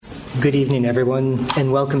Good evening, everyone,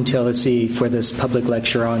 and welcome to LSE for this public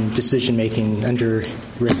lecture on decision-making under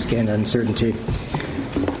risk and uncertainty.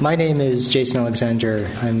 My name is Jason Alexander.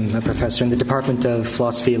 I'm a professor in the Department of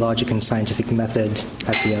Philosophy, Logic, and Scientific Method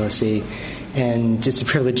at the LSE, and it's a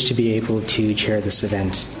privilege to be able to chair this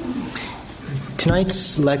event.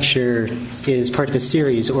 Tonight's lecture is part of a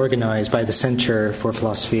series organized by the Center for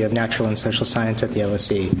Philosophy of Natural and Social Science at the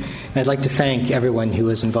LSE. And I'd like to thank everyone who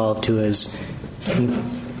was involved, who was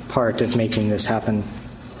part of making this happen.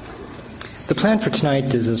 The plan for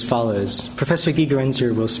tonight is as follows. Professor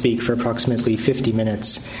Gigerenzer will speak for approximately 50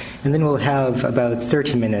 minutes, and then we'll have about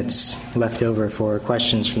 30 minutes left over for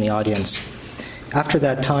questions from the audience. After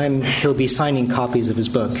that time, he'll be signing copies of his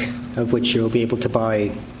book, of which you'll be able to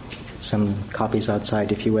buy some copies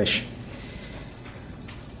outside if you wish.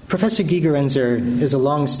 Professor Gigerenzer is a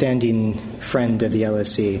long-standing friend of the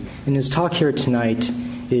LSE, and his talk here tonight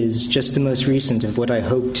is just the most recent of what I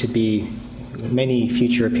hope to be many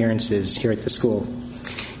future appearances here at the school.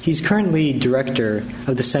 He's currently director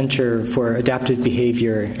of the Center for Adaptive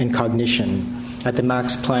Behavior and Cognition at the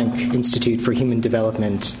Max Planck Institute for Human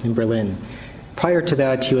Development in Berlin. Prior to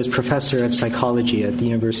that, he was professor of psychology at the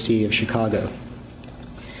University of Chicago.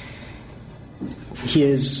 He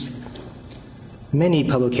has many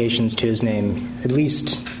publications to his name, at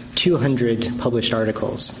least 200 published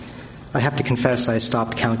articles. I have to confess I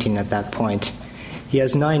stopped counting at that point. He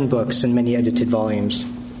has 9 books and many edited volumes.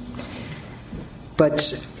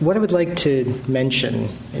 But what I would like to mention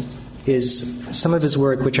is some of his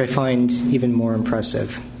work which I find even more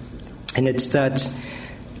impressive. And it's that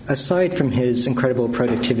aside from his incredible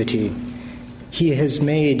productivity, he has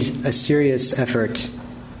made a serious effort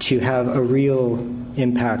to have a real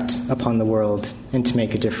impact upon the world and to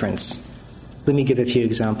make a difference. Let me give a few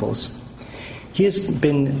examples. He has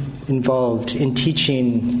been involved in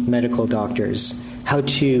teaching medical doctors how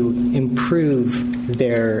to improve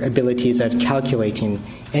their abilities at calculating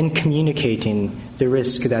and communicating the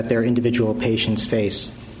risk that their individual patients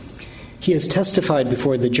face. He has testified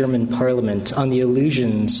before the German parliament on the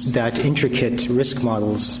illusions that intricate risk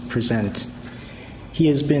models present. He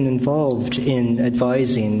has been involved in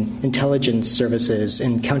advising intelligence services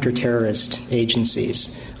and counter-terrorist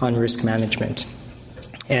agencies on risk management.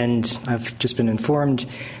 And I've just been informed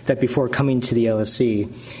that before coming to the LSE,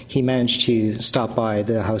 he managed to stop by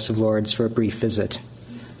the House of Lords for a brief visit.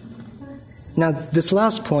 Now, this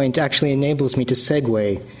last point actually enables me to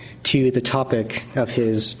segue to the topic of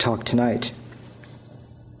his talk tonight.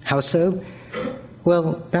 How so?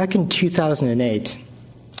 Well, back in 2008,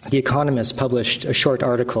 The Economist published a short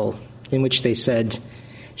article in which they said,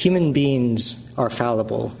 "Human beings are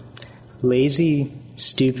fallible, lazy,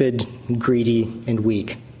 stupid, greedy, and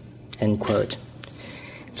weak," end quote.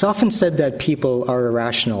 It's often said that people are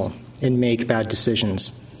irrational and make bad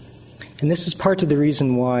decisions. And this is part of the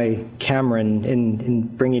reason why Cameron, in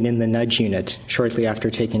bringing in the nudge unit shortly after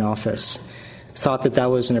taking office, thought that that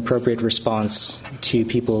was an appropriate response to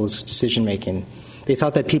people's decision-making. They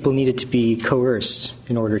thought that people needed to be coerced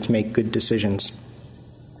in order to make good decisions.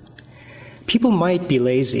 People might be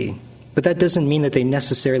lazy, but that doesn't mean that they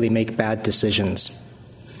necessarily make bad decisions.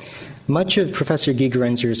 Much of Professor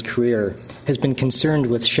Gigerenzer's career has been concerned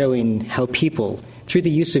with showing how people, through the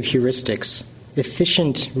use of heuristics,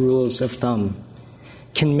 efficient rules of thumb,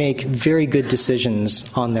 can make very good decisions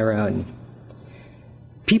on their own.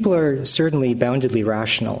 People are certainly boundedly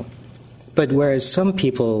rational, but whereas some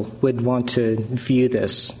people would want to view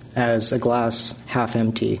this as a glass half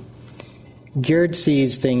empty, Gerd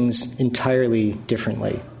sees things entirely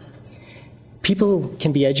differently. People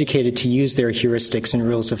can be educated to use their heuristics and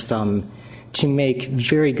rules of thumb to make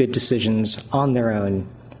very good decisions on their own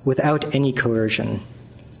without any coercion.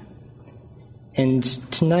 And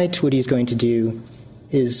tonight what he's going to do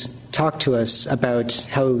is talk to us about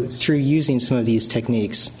how through using some of these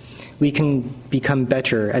techniques we can become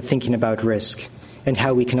better at thinking about risk and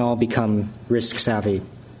how we can all become risk savvy.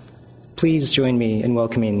 Please join me in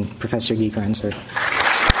welcoming Professor Gigerenzer.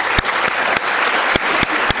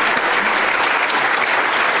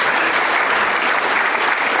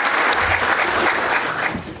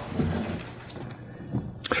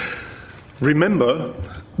 Remember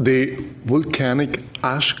the volcanic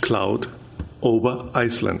ash cloud over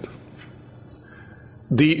Iceland.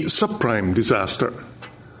 The subprime disaster.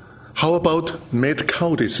 How about mad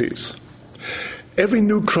cow disease? Every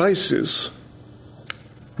new crisis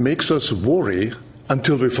makes us worry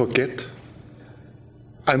until we forget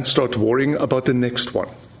and start worrying about the next one.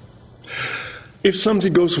 If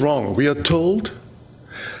something goes wrong, we are told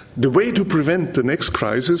the way to prevent the next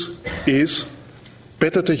crisis is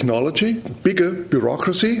better technology, bigger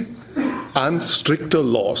bureaucracy, and stricter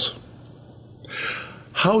laws.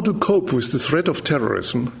 How to cope with the threat of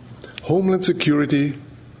terrorism, Homeland Security,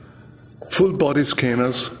 full body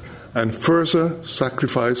scanners, and further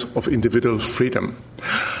sacrifice of individual freedom.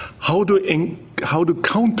 How to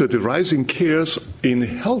counter the rising cares in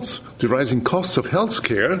health, the rising costs of health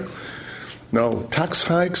care. Now, tax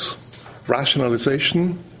hikes,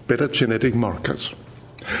 rationalization, better genetic markers.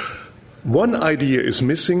 One idea is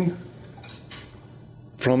missing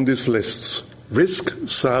from these lists: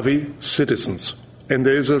 risk-savvy citizens. And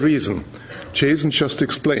there is a reason. Jason just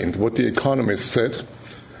explained what the economist said.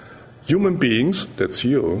 Human beings, that's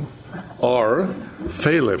you, are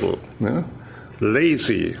fallible,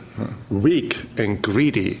 lazy, weak and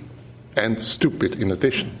greedy, and stupid in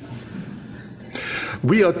addition.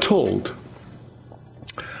 We are told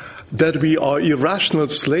that we are irrational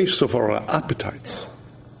slaves of our appetites,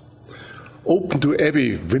 open to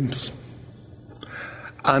every whims,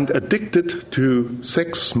 and addicted to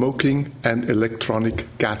sex, smoking, and electronic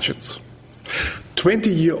gadgets.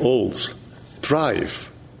 20-year-olds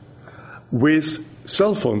drive with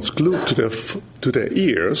cell phones glued to their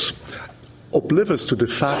ears, oblivious to the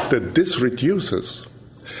fact that this reduces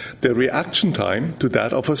their reaction time to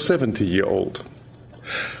that of a 70-year-old.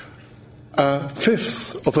 A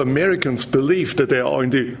fifth of Americans believe that they are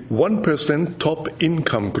in the 1% top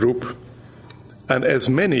income group, and as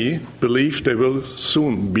many believe they will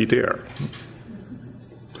soon be there.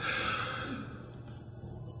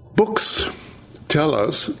 Books tell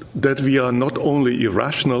us that we are not only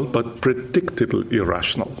irrational, but predictable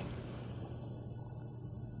irrational,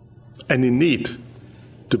 and in need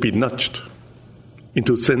to be nudged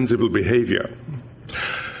into sensible behavior.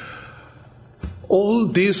 All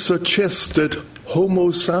this suggests that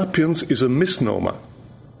Homo sapiens is a misnomer.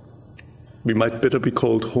 We might better be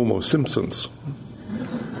called Homo Simpsons.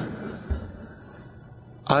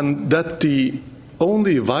 And that the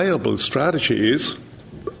only viable strategy is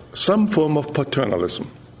some form of paternalism.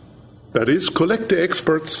 That is, collect the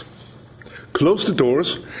experts, close the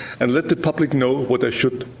doors, and let the public know what they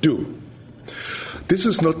should do. This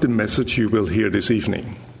is not the message you will hear this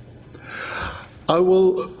evening. I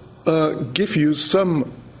will give you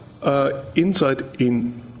some insight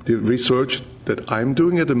in the research that I'm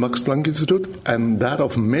doing at the Max Planck Institute and that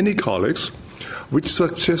of many colleagues, which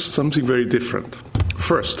suggests something very different.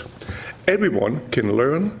 First, everyone can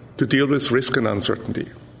learn to deal with risk and uncertainty.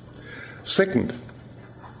 Second,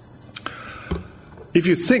 if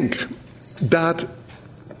you think that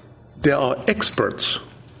there are experts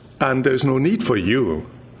and there's no need for you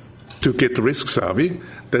to get risk savvy,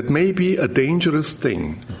 that may be a dangerous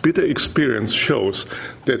thing. Bitter experience shows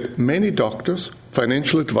that many doctors,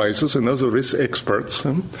 financial advisors, and other risk experts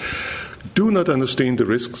do not understand the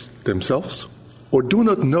risks themselves, or do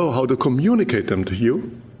not know how to communicate them to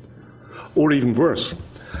you, or even worse,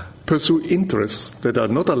 pursue interests that are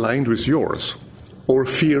not aligned with yours, or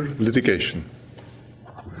fear litigation.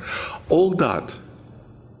 All that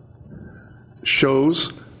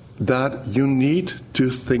shows that you need to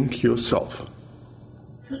think yourself.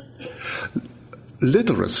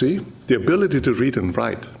 Literacy, the ability to read and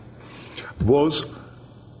write, was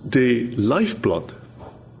the lifeblood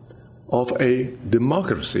of a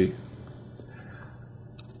democracy.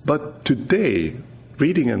 But today,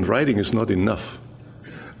 reading and writing is not enough.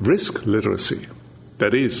 Risk literacy,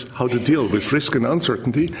 that is, how to deal with risk and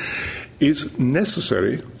uncertainty, is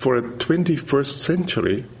necessary for a 21st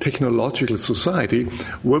century technological society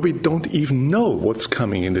where we don't even know what's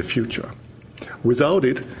coming in the future. Without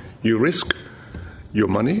it, you risk your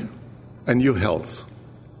money and your health.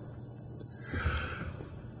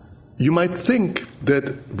 You might think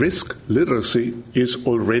that risk literacy is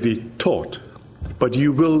already taught, but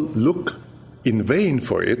you will look in vain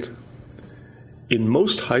for it in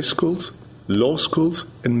most high schools, law schools,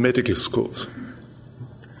 and medical schools.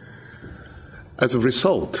 As a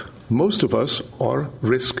result, most of us are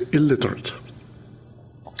risk illiterate.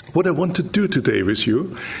 What I want to do today with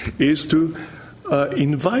you is to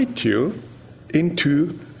invite you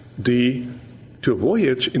into a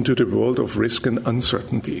voyage into the world of risk and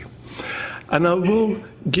uncertainty. And I will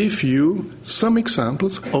give you some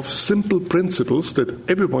examples of simple principles that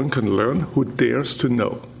everyone can learn who dares to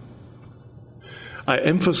know. I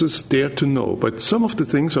emphasize dare to know, but some of the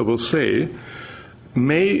things I will say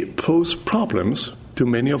may pose problems to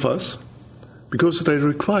many of us because they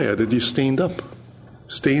require that you stand up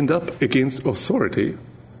against authority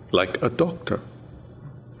like a doctor,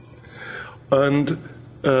 and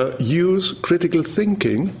use critical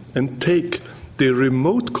thinking and take the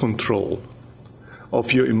remote control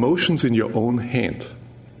of your emotions in your own hand.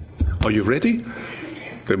 Are you ready?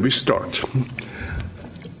 Then we start.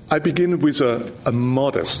 I begin with a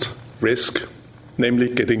modest risk, namely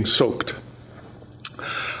getting soaked.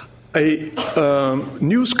 A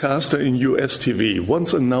newscaster in US TV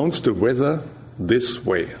once announced the weather this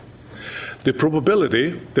way. The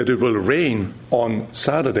probability that it will rain on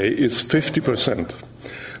Saturday is 50%.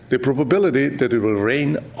 The probability that it will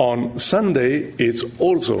rain on Sunday is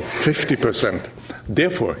also 50%.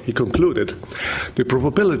 Therefore, he concluded, the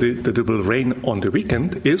probability that it will rain on the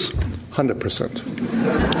weekend is 100%.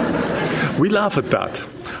 We laugh at that.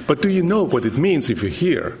 But do you know what it means if you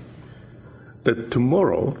hear that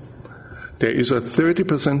tomorrow there is a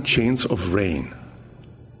 30% chance of rain?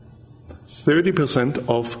 30%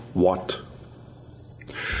 of what?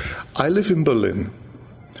 I live in Berlin.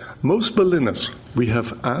 Most Berliners we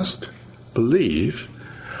have asked believe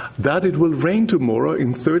that it will rain tomorrow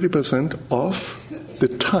in 30% of the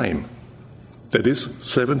time, that is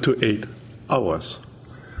 7 to 8 hours.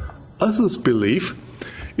 Others believe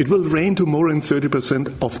it will rain tomorrow in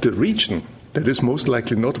 30% of the region, that is most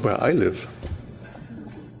likely not where I live.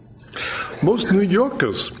 Most New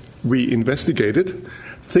Yorkers we investigated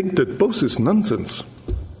think that both is nonsense.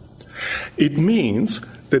 It means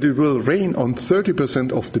that it will rain on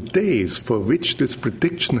 30% of the days for which this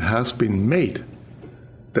prediction has been made.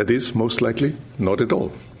 That is most likely not at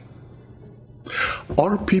all.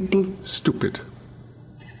 Are people stupid?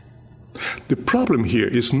 The problem here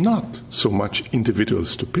is not so much individual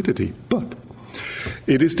stupidity, but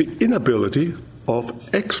it is the inability of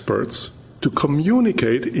experts to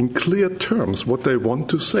communicate in clear terms what they want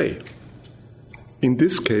to say. In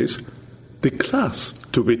this case, the class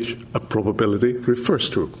to which a probability refers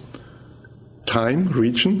to. Time,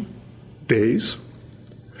 region, days.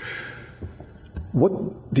 What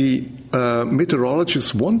the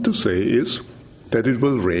meteorologists want to say is that it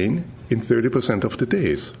will rain in 30% of the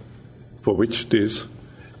days for which this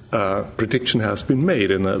prediction has been made,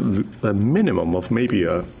 and a minimum of maybe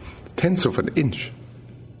a tenth of an inch.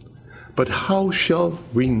 But how shall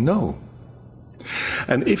we know?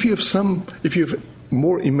 And if you have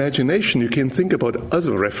more imagination, you can think about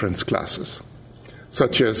other reference classes,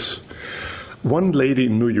 such as one lady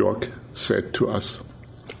in New York said to us,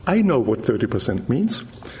 I know what 30% means.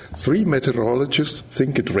 3 meteorologists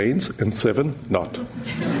think it rains and 7 not.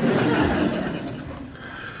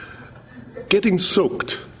 Getting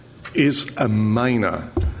soaked is a minor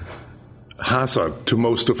hazard to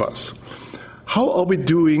most of us. How are we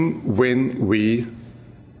doing when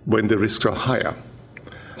the risks are higher?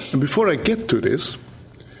 And before I get to this,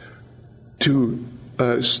 to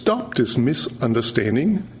stop this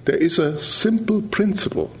misunderstanding, there is a simple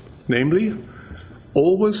principle, namely,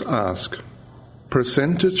 always ask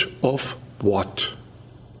percentage of what,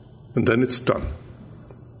 and then it's done.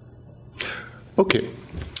 Okay.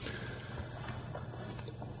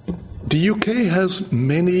 The UK has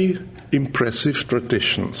many impressive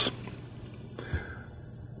traditions.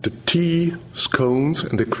 The tea, scones,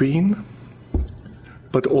 and the Queen,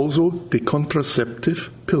 but also the contraceptive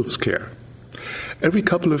pill scare. Every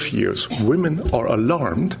couple of years, women are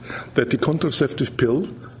alarmed that the contraceptive pill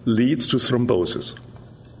leads to thrombosis.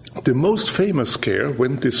 The most famous scare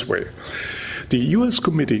went this way. The US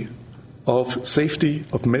Committee of Safety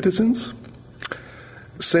of Medicines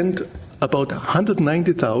sent about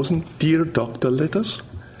 190,000 Dear Doctor letters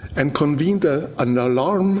and convened an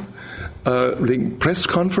alarm press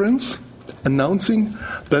conference announcing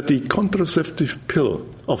that the contraceptive pill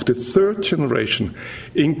of the 3rd generation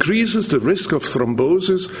increases the risk of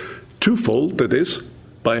thrombosis twofold, that is,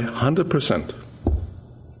 by 100%.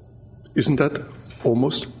 Isn't that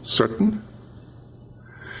almost certain?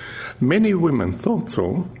 Many women thought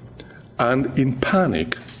so, and in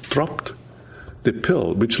panic dropped the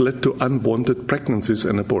pill, which led to unwanted pregnancies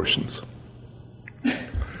and abortions.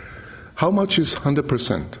 How much is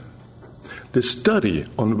 100%? The study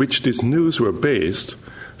on which this news were based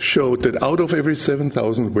showed that out of every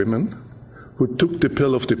 7,000 women who took the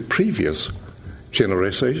pill of the previous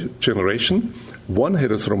generation, 1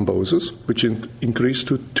 had a thrombosis, which increased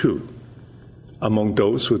to 2 among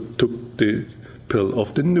those who took the pill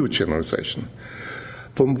of the new generation.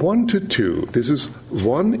 From 1 to 2, this is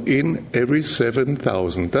 1 in every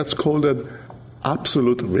 7,000. That's called an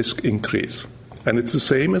absolute risk increase. And it's the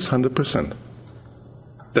same as 100%.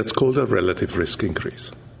 That's called a relative risk increase.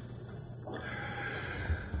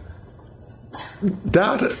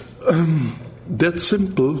 That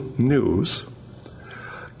simple news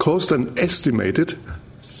caused an estimated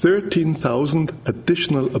 13,000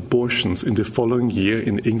 additional abortions in the following year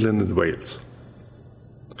in England and Wales.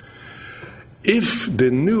 If the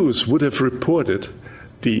news would have reported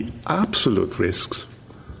the absolute risks,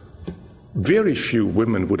 very few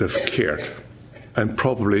women would have cared. and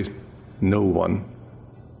probably no one,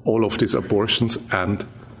 all of these abortions and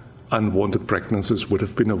unwanted pregnancies would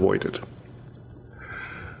have been avoided.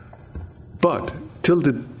 But till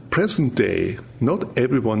the present day, not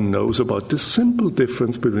everyone knows about the simple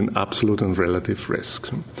difference between absolute and relative risk.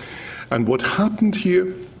 And what happened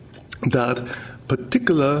here, that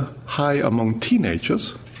particular high among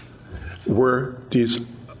teenagers were these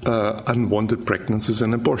unwanted pregnancies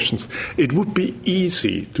and abortions. It would be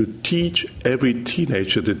easy to teach every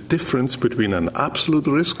teenager the difference between an absolute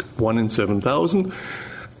risk, 1 in 7,000,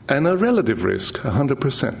 and a relative risk,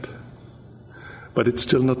 100%. But it's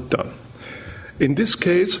still not done. In this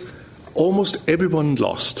case, almost everyone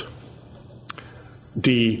lost.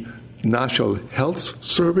 The National Health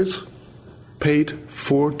Service paid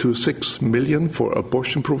 4 to 6 million for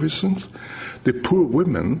abortion provisions. The poor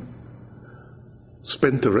women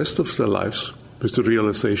spent the rest of their lives with the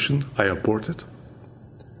realization, I aborted.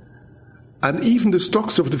 And even the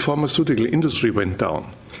stocks of the pharmaceutical industry went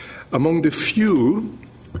down. Among the few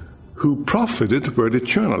who profited were the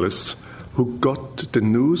journalists who got the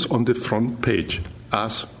news on the front page,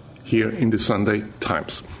 as here in the Sunday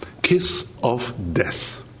Times. Kiss of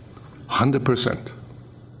death, 100%.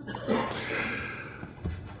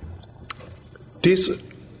 This,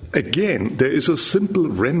 again, there is a simple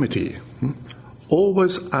remedy.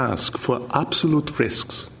 Always ask for absolute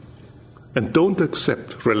risks and don't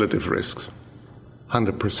accept relative risks,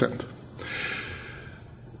 100%.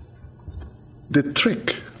 The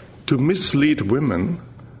trick to mislead women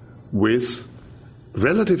with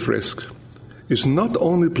relative risk is not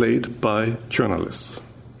only played by journalists,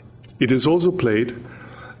 it is also played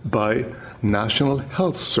by national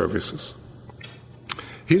health services.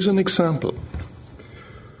 Here's an example.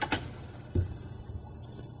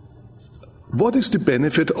 What is the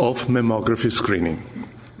benefit of mammography screening?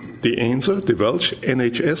 The answer, the Welsh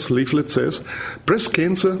NHS leaflet says, breast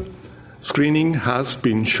cancer screening has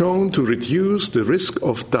been shown to reduce the risk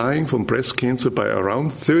of dying from breast cancer by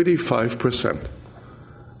around 35%.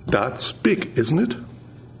 That's big, isn't it?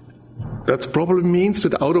 That probably means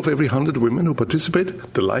that out of every 100 women who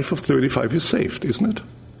participate, the life of 35 is saved, isn't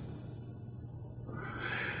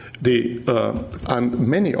it? And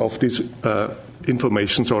many of these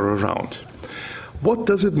informations are around. What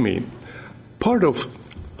does it mean? Part of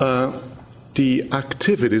the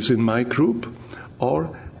activities in my group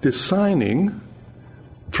are designing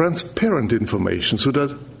transparent information so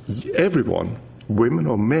that everyone, women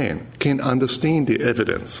or men, can understand the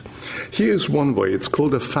evidence. Here is one way. It's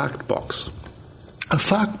called a fact box. A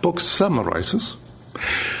fact box summarizes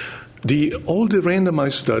all the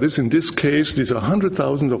randomized studies. In this case, these are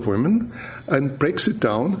 100,000 of women, and breaks it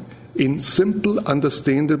down in simple,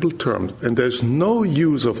 understandable terms. And there's no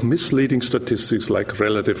use of misleading statistics like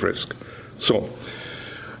relative risk. So,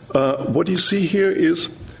 what you see here is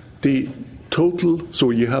the total. So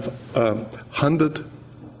you have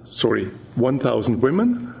 1,000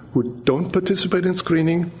 women who don't participate in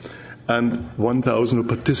screening and 1,000 who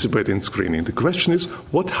participate in screening. The question is,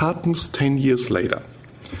 what happens 10 years later?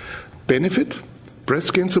 Benefit,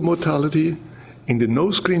 breast cancer mortality. In the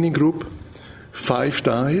no screening group, 5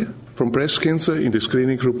 die from breast cancer. In the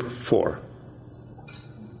screening group, 4.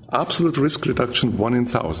 Absolute risk reduction, 1 in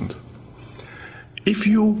 1,000. If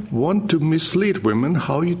you want to mislead women,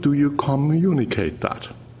 how do you communicate that?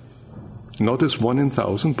 Not as 1 in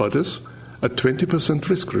 1,000, but as a 20%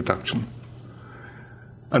 risk reduction.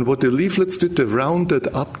 And what the leaflets did, they rounded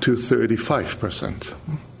up to 35%.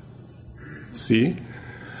 See?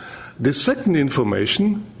 The second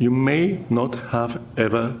information you may not have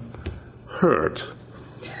ever heard.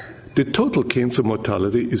 The total cancer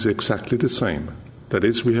mortality is exactly the same. That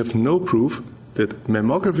is, we have no proof that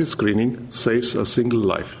mammography screening saves a single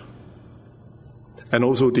life. And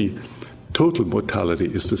also the total mortality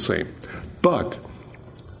is the same. But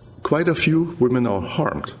quite a few women are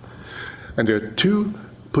harmed. And there are 2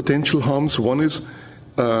 potential harms. One is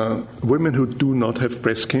women who do not have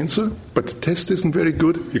breast cancer, but the test isn't very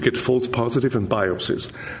good. You get false positive and biopsies.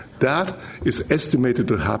 That is estimated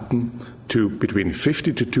to happen to between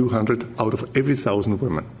 50 to 200 out of every 1,000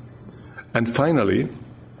 women. And finally,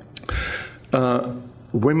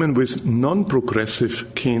 women with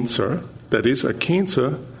non-progressive cancer, that is a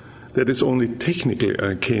cancer that is only technically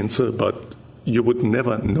a cancer, but you would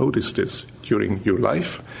never notice this during your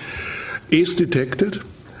life, is detected,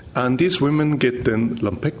 and these women get then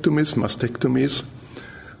lumpectomies, mastectomies,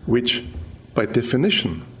 which by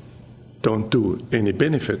definition don't do any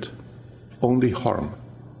benefit, only harm.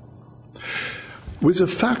 With a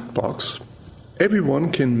fact box,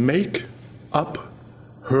 everyone can make up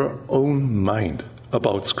her own mind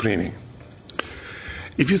about screening.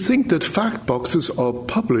 If you think that fact boxes are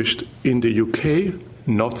published in the UK,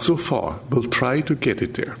 not so far. We'll try to get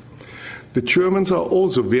it there. The Germans are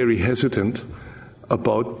also very hesitant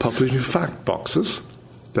about publishing fact boxes.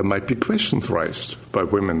 There might be questions raised by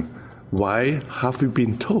women. Why have we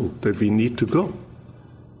been told that we need to go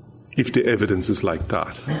if the evidence is like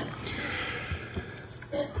that?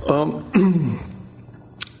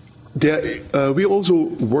 We also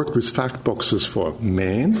work with fact boxes for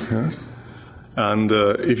men. And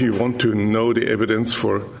if you want to know the evidence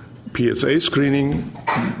for PSA screening,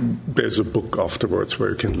 there's a book afterwards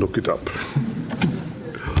where you can look it up.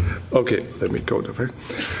 Okay, let me go there.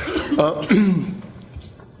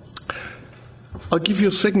 I'll give you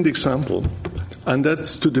a second example, and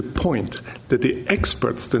that's to the point that the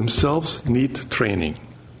experts themselves need training.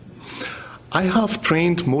 I have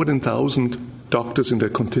trained more than 1,000 doctors in their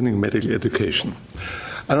continuing medical education.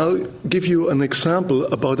 And I'll give you an example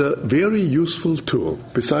about a very useful tool,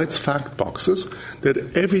 besides fact boxes, that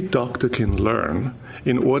every doctor can learn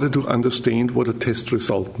in order to understand what a test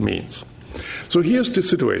result means. So here's the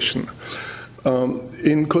situation.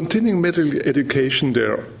 In continuing medical education,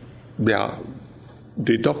 the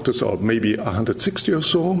doctors are maybe 160 or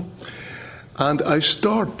so. And I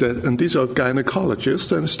started, and these are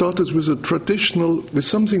gynecologists, and started with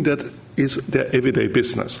something that is their everyday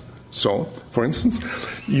business. So, for instance,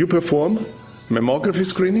 you perform mammography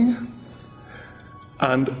screening,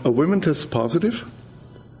 and a woman tests positive,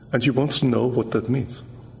 and she wants to know what that means.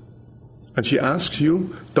 And she asks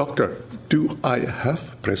you, doctor, do I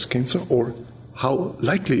have breast cancer, or how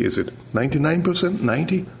likely is it? 99%,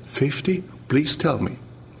 90, 50? Please tell me.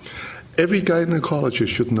 Every gynecologist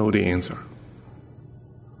should know the answer.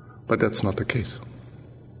 But that's not the case.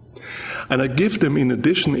 And I give them, in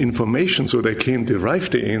addition, information so they can derive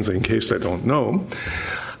the answer in case they don't know.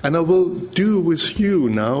 And I will do with you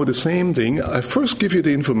now the same thing. I first give you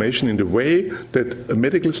the information in the way that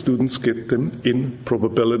medical students get them in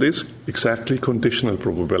probabilities, exactly conditional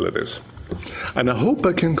probabilities. And I hope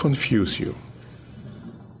I can confuse you.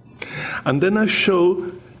 And then I show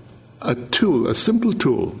a tool, a simple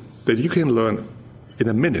tool, that you can learn in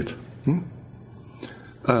a minute.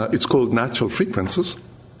 It's called natural frequencies,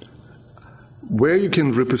 where you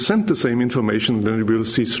can represent the same information that you will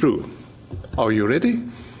see through. Are you ready?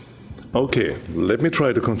 Okay, let me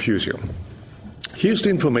try to confuse you. Here's the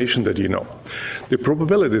information that you know. The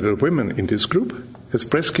probability that women in this group has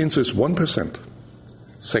breast cancer is 1%.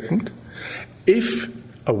 Second, if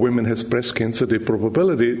a woman has breast cancer, the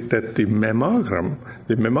probability that the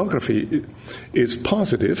mammography is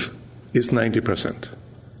positive is 90%.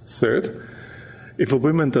 Third, if a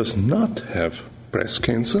woman does not have breast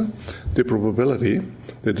cancer, the probability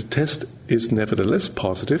that the test is nevertheless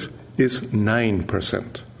positive is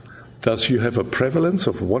 9%. Thus, you have a prevalence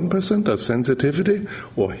of 1%, a sensitivity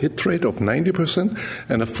or hit rate of 90%,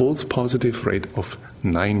 and a false positive rate of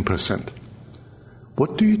 9%.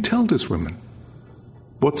 What do you tell this woman?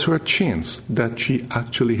 What's her chance that she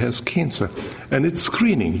actually has cancer? And it's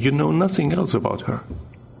screening. You know nothing else about her.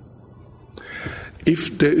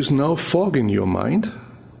 If there is now fog in your mind,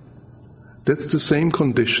 that's the same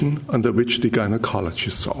condition under which the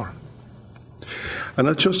gynecologists are. And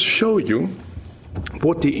I'll just show you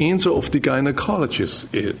what the answer of the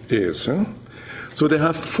gynecologist is. So they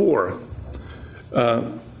have four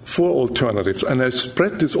alternatives, and I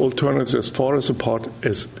spread these alternatives as far as apart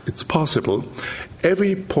as it's possible.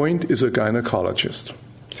 Every point is a gynecologist.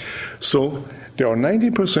 So there are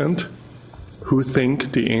 90% who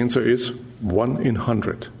think the answer is 1 in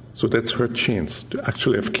 100. So that's her chance to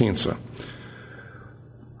actually have cancer.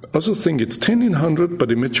 I also think it's 10 in 100, but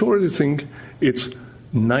the majority think it's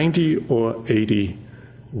 90 or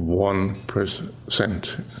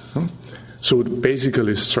 81%. So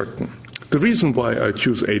basically certain. The reason why I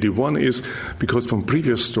choose 81 is because from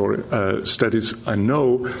previous studies I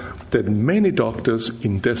know that many doctors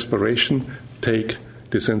in desperation take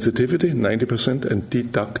the sensitivity, 90%, and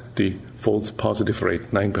deduct the false positive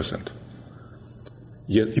rate, 9%.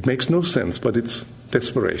 Yet it makes no sense, but it's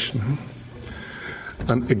desperation.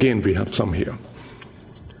 And again, we have some here.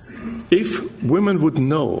 If women would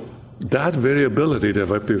know that variability, they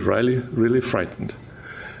would be really, really frightened.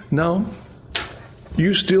 Now,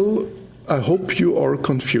 I hope you are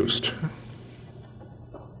confused.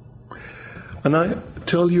 And I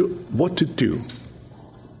tell you what to do.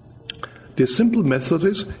 The simple method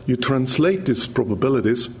is you translate these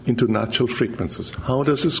probabilities into natural frequencies. How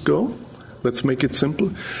does this go? Let's make it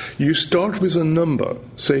simple. You start with a number,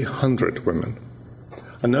 say 100 women.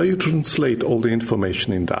 And now you translate all the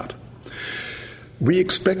information in that. We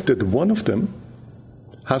expect that one of them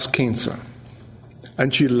has cancer.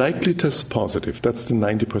 and she likely tests positive. That's the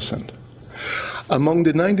 90%. Among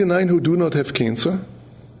the 99 who do not have cancer,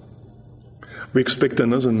 we expect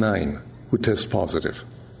another 9 who test positive.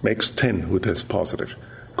 Makes 10 who test positive.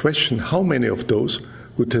 Question, how many of those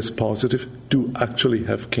who test positive do actually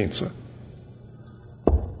have cancer?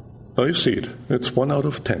 Now you see it. It's 1 out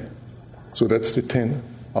of 10. So that's the 10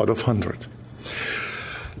 out of 100.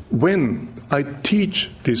 When I teach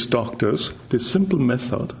these doctors this simple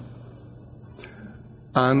method,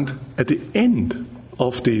 and at the end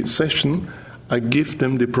of the session, I give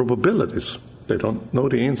them the probabilities. They don't know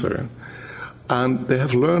the answer. And they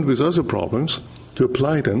have learned with other problems to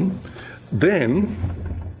apply them. Then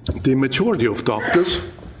the majority of doctors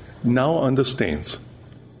now understands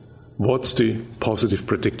what's the positive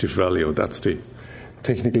predictive value. That's the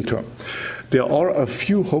technical term. There are a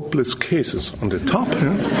few hopeless cases on the top,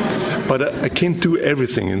 but I can't do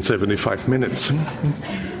everything in 75 minutes.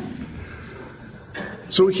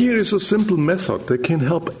 So here is a simple method that can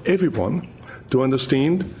help everyone to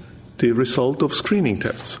understand the result of screening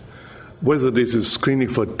tests. Whether this is screening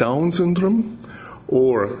for Down syndrome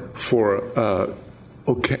or for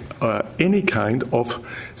any kind of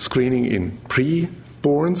screening in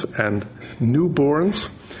pre-borns and newborns,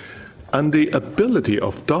 and the ability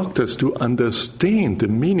of doctors to understand the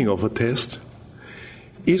meaning of a test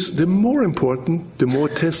is the more important the more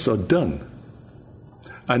tests are done.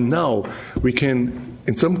 And now we can,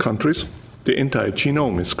 in some countries, the entire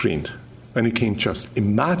genome is screened, and you can just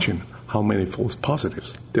imagine how many false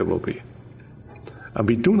positives there will be. And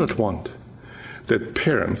we do not want that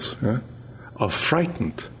parents are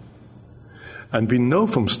frightened. And we know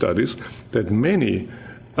from studies that many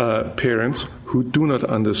parents who do not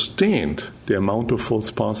understand the amount of false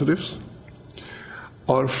positives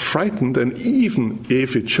are frightened, and even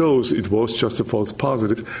if it shows it was just a false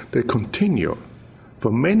positive, they continue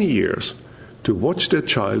for many years to watch their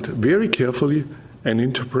child very carefully and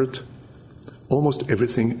interpret almost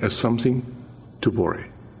everything as something to worry.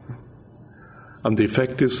 And the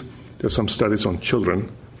effect is, there are some studies on children.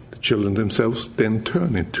 The children themselves then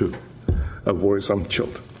turn into a worrisome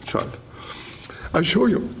child. I'll show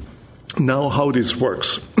you now how this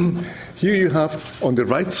works. Here you have on the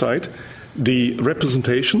right side the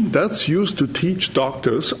representation that's used to teach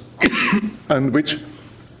doctors and which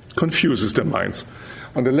confuses their minds.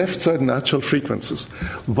 On the left side, natural frequencies.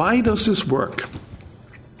 Why does this work?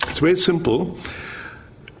 It's very simple.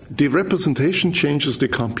 The representation changes the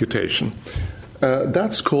computation.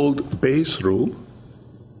 That's called Bayes' rule.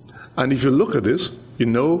 And if you look at this, you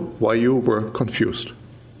know why you were confused.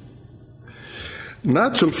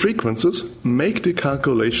 Natural frequencies make the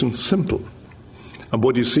calculation simple. And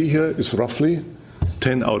what you see here is roughly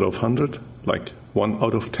 10 out of 100, like 1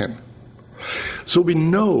 out of 10. So we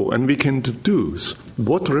know and we can deduce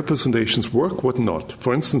what representations work, what not.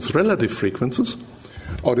 For instance, relative frequencies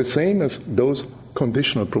are the same as those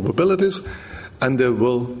conditional probabilities, and they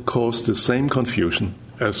will cause the same confusion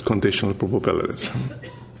as conditional probabilities.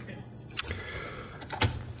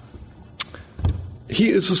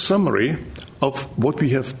 Here is a summary of what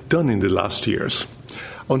we have done in the last years.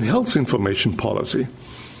 On health information policy,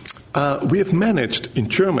 we have managed in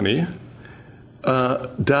Germany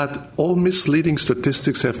that all misleading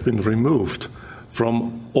statistics have been removed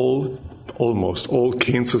from almost all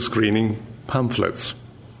cancer screening pamphlets.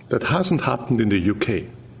 That hasn't happened in the UK.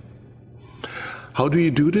 How do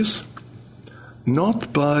you do this?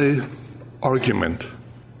 Not by argument,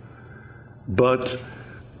 but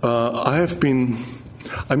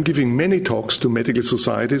I'm giving many talks to medical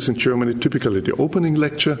societies in Germany, typically the opening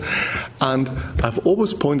lecture, and I've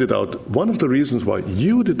always pointed out one of the reasons why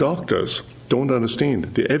you, the doctors, don't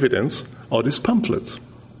understand the evidence are these pamphlets.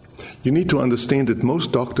 You need to understand that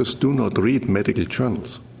most doctors do not read medical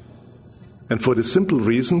journals. And for the simple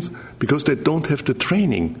reasons, because they don't have the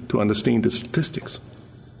training to understand the statistics.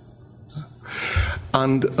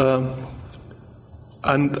 And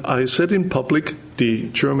I said in public, the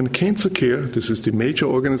German Cancer Care, this is the major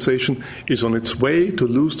organization, is on its way to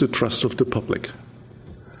lose the trust of the public.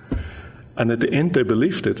 And at the end, they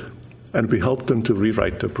believed it, and we helped them to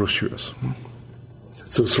rewrite their brochures.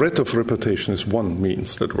 So threat of reputation is one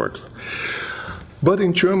means that works. But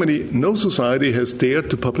in Germany, no society has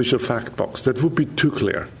dared to publish a fact box. That would be too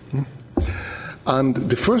clear. And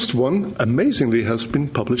the first one, amazingly, has been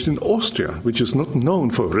published in Austria, which is not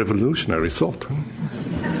known for revolutionary thought.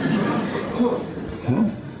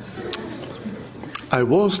 I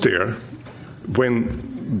was there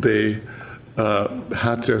when they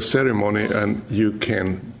had their ceremony, and you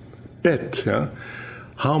can bet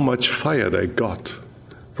how much fire they got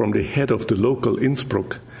from the head of the local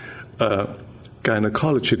Innsbruck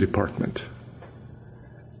gynecology department.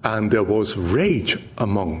 And there was rage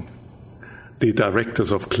among the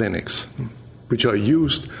directors of clinics, which are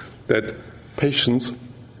used that patients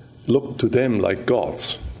look to them like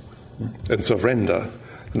gods and surrender,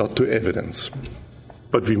 not to evidence.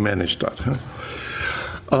 But we managed that.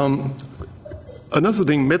 Another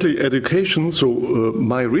thing, medical education. So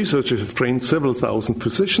my researchers have trained several thousand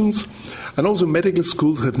physicians, and also medical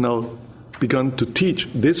schools have now begun to teach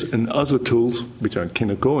this and other tools, which I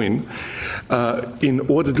cannot go in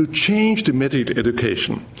order to change the medical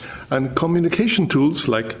education. And communication tools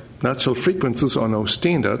like natural frequencies are now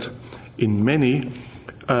standard in many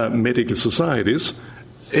medical societies,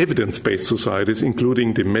 evidence-based societies,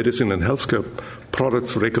 including the Medicine and Healthcare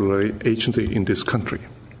Products Regulatory Agency in this country.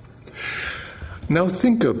 Now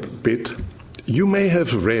think a bit. You may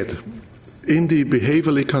have read in the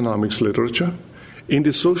behavioral economics literature, in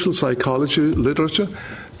the social psychology literature,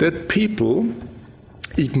 that people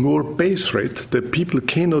ignore Bayes' rate, that people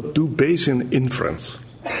cannot do Bayesian inference.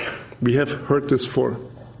 We have heard this for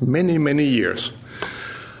many, many years.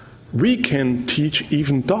 We can teach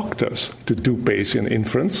even doctors to do Bayesian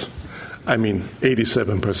inference. I mean,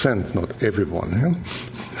 87%, not everyone.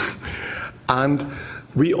 And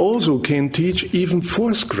we also can teach even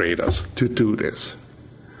fourth graders to do this.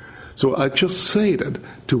 So I just say that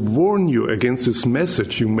to warn you against this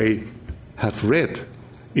message you may have read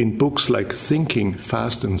in books like Thinking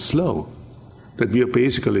Fast and Slow, that we are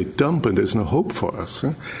basically dumb and there's no hope for us.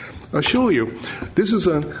 I'll show you. This is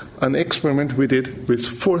an experiment we did with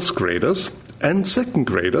fourth graders and second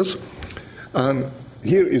graders. And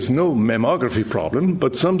here is no mammography problem,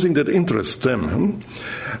 but something that interests them.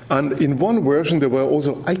 And in one version, there were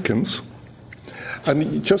also icons.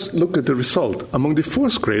 And just look at the result. Among the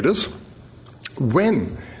fourth graders,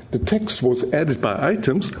 when the text was added by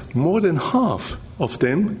items, more than half of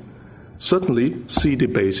them suddenly see the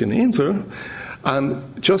Bayesian answer.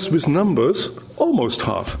 And just with numbers, almost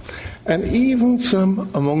half. And even some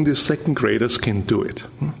among the second graders can do it.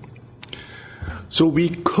 So we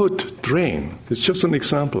could train, it's just an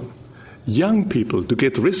example, young people to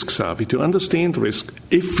get risk savvy, to understand risk,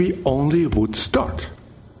 if we only would start,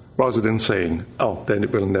 rather than saying, oh,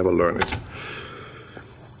 then we'll never learn it.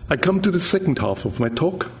 I come to the second half of my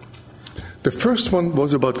talk. The first one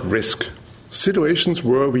was about risk, situations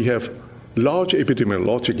where we have large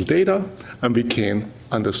epidemiological data and we can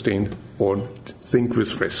understand or think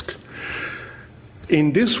with risk.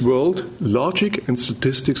 In this world, logic and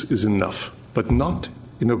statistics is enough, but not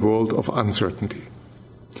in a world of uncertainty.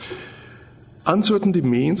 Uncertainty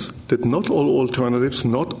means that not all alternatives,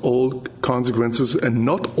 not all consequences, and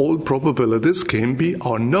not all probabilities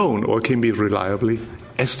are known or can be reliably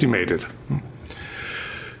estimated.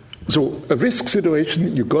 So a risk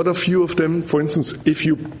situation, you got a few of them. For instance, if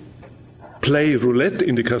you play roulette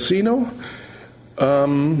in the casino,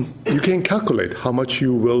 you can calculate how much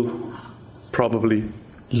you will probably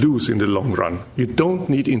lose in the long run. You don't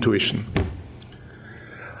need intuition.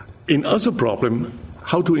 In other problem,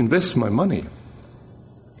 how to invest my money,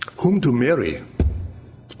 whom to marry,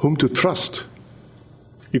 whom to trust,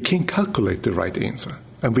 you can't calculate the right answer.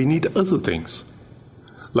 And we need other things,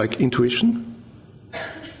 like intuition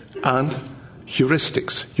and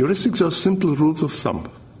heuristics. Heuristics are simple rules of thumb.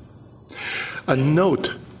 And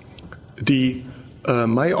note,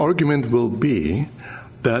 my argument will be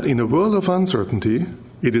that in a world of uncertainty,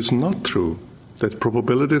 it is not true that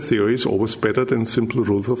probability theory is always better than simple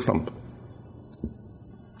rules of thumb.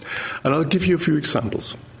 And I'll give you a few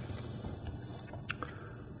examples.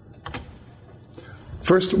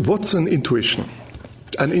 First, what's an intuition?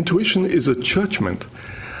 An intuition is a judgment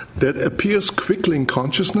that appears quickly in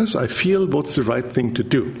consciousness. I feel what's the right thing to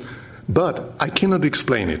do. But I cannot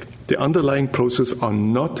explain it. The underlying processes are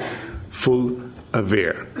not full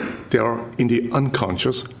aware. They are in the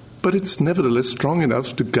unconscious, but it's nevertheless strong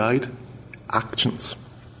enough to guide actions.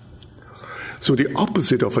 So the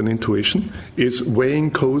opposite of an intuition is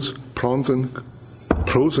weighing pros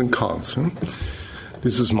and cons.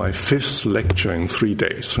 This is my 5th lecture in 3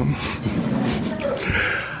 days.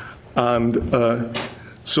 And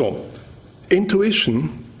so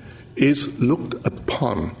intuition is looked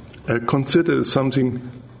upon, considered as something,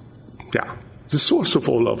 the source of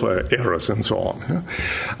all of our errors and so on.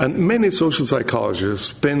 And many social psychologists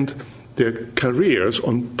spend their careers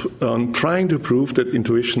on trying to prove that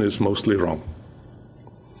intuition is mostly wrong.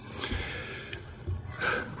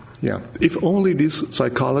 If only these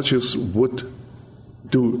psychologists would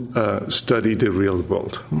study the real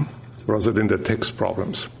world rather than the text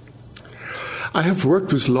problems. I have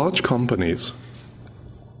worked with large companies,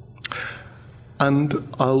 and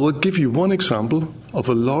I will give you one example of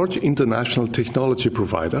a large international technology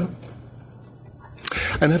provider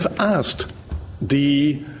and have asked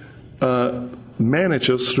the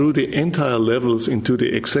managers through the entire levels into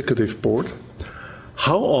the executive board,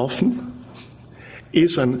 how often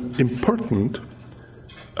is an important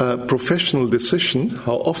professional decision,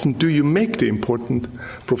 how often do you make the important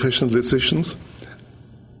professional decisions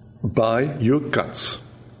by your guts?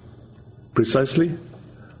 Precisely,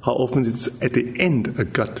 how often it's at the end a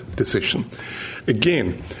gut decision.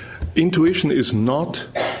 Again, intuition is not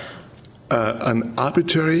an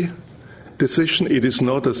arbitrary decision. It is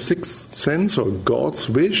not a sixth sense or God's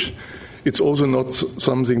wish. It's also not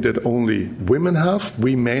something that only women have.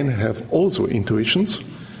 We men have also intuitions.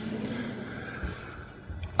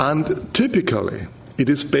 And typically, it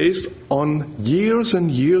is based on years and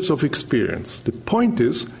years of experience. The point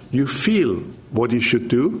is, you feel what you should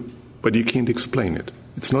do, but you can't explain it.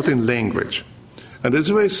 It's not in language. And there's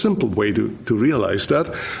a very simple way to realize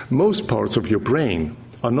that. Most parts of your brain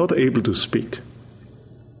are not able to speak.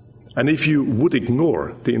 And if you would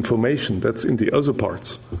ignore the information that's in the other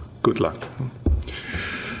parts, good luck.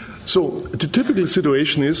 So the typical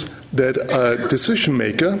situation is that a decision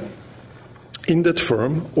maker in that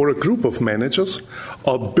firm or a group of managers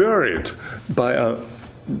are buried by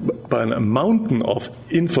a mountain of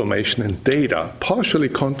information and data, partially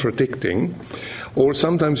contradicting, or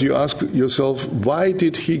sometimes you ask yourself, why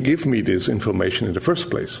did he give me this information in the first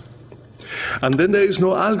place? And then there is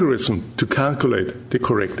no algorithm to calculate the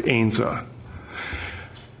correct answer.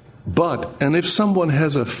 And if someone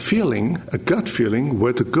has a feeling, a gut feeling,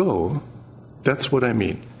 where to go, that's what I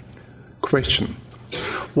mean. Question: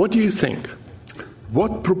 what do you think?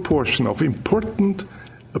 What proportion of important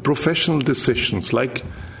professional decisions, like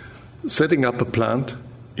setting up a plant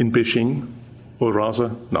in Beijing, or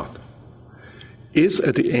rather not, is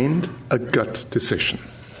at the end a gut decision?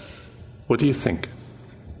 What do you think?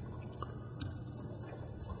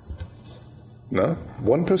 No?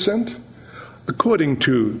 1%? According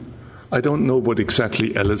to, I don't know what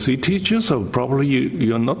exactly LSE teaches, so probably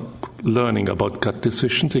you're not learning about gut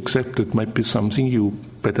decisions, except it might be something you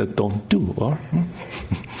better don't do, or?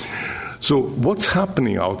 So what's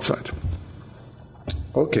happening outside?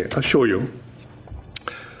 Okay, I'll show you.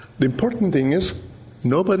 The important thing is,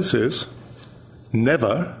 nobody says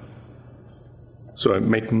never, so I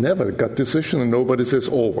make never a gut decision, and nobody says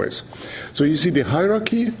always. So you see the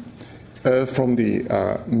hierarchy from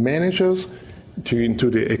the managers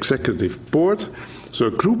into the executive board. So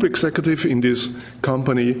a group executive in this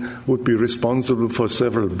company would be responsible for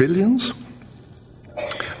several billions.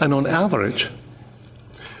 And on average,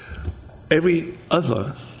 every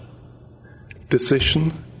other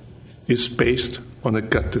decision is based on a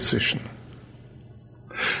gut decision.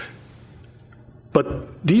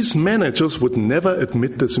 But these managers would never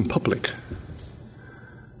admit this in public.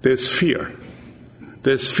 There's fear.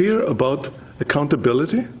 There's fear about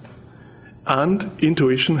accountability, and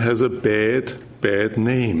intuition has a bad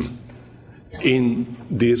name in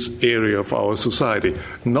this area of our society,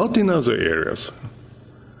 not in other areas.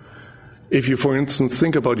 If you, for instance,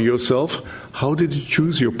 think about yourself, how did you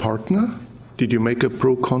choose your partner? Did you make a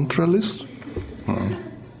pro-contra list?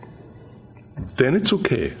 Then it's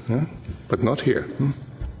okay, but not here.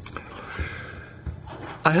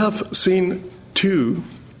 I have seen two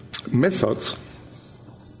methods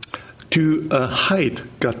to hide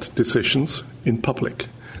gut decisions in public.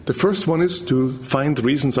 The first one is to find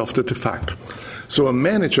reasons after the fact. So a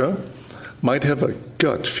manager might have a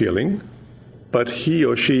gut feeling, but he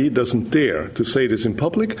or she doesn't dare to say this in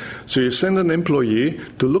public, so you send an employee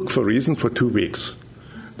to look for reasons for 2 weeks.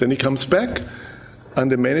 Then he comes back,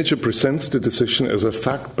 and the manager presents the decision as a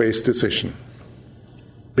fact-based decision.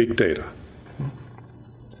 Big data.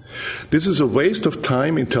 This is a waste of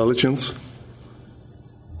time, intelligence,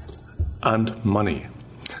 and money.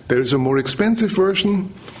 There is a more expensive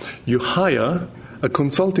version. You hire a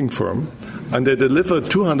consulting firm, and they deliver a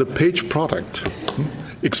 200-page product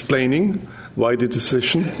explaining why the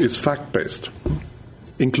decision is fact-based,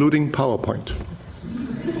 including PowerPoint.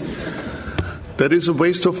 That is a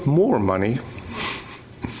waste of more money,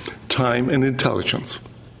 time, and intelligence.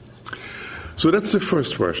 So that's the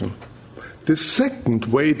first version. The second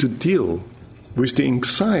way to deal with the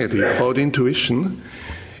anxiety about intuition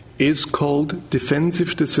is called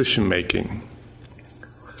defensive decision-making.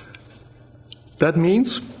 That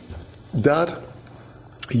means that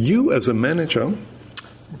you as a manager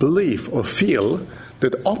believe or feel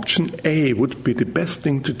that option A would be the best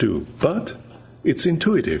thing to do, but it's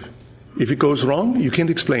intuitive. If it goes wrong, you can't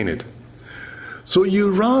explain it. So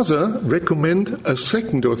you rather recommend a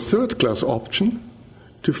second or third class option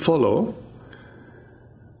to follow,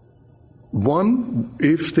 One,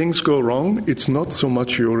 if things go wrong, it's not so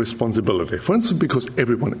much your responsibility. For instance, because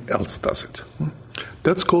everyone else does it.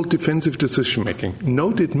 That's called defensive decision-making.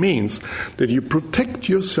 Note it means that you protect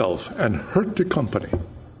yourself and hurt the company.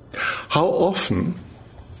 How often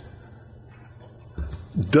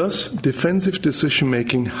does defensive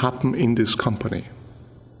decision-making happen in this company?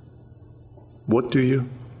 What do you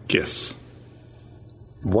guess?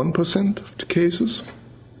 1% of the cases?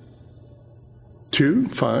 2?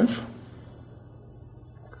 5?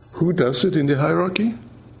 Who does it in the hierarchy?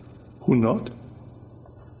 Who not?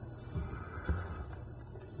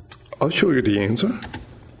 I'll show you the answer.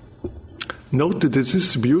 Note that the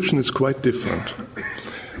distribution is quite different.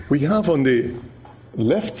 We have on the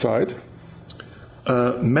left side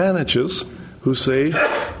managers who say,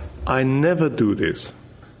 I never do this.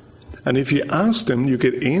 And if you ask them, you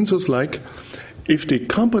get answers like, if the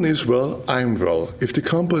company is well, I'm well. If the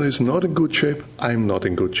company is not in good shape, I'm not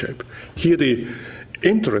in good shape. Here the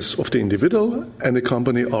interests of the individual and the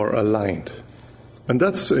company are aligned. And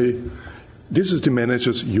this is the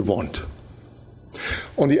managers you want.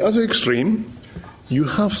 On the other extreme, you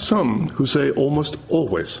have some who say almost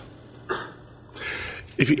always.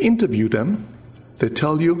 If you interview them, they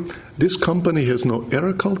tell you this company has no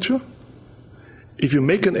error culture. If you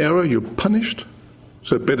make an error, you're punished,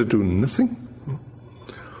 so better do nothing.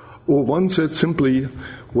 Or one said simply,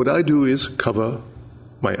 what I do is cover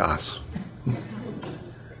my ass.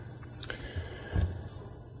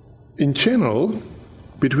 In general,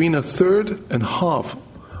 between a third and half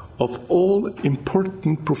of all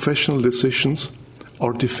important professional decisions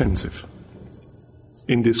are defensive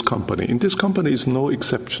in this company. And this company is no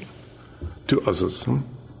exception to others.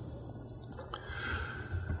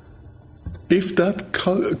 If that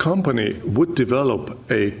company would develop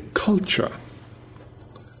a culture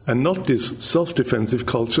and not this self-defensive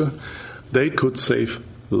culture, they could save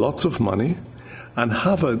lots of money and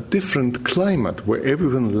have a different climate where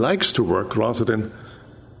everyone likes to work rather than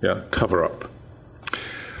cover up.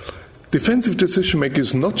 Defensive decision-making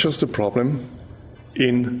is not just a problem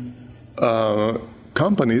in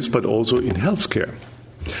companies, but also in healthcare.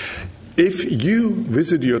 If you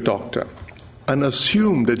visit your doctor and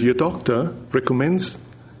assume that your doctor recommends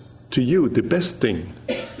to you the best thing,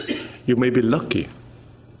 you may be lucky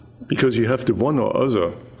because you have the one or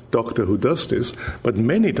other doctor who does this, but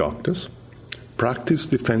many doctors practice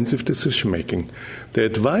defensive decision-making. They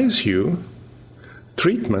advise you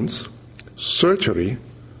treatments, surgery,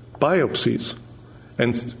 biopsies,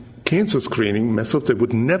 and cancer screening methods they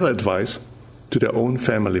would never advise to their own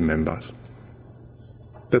family members.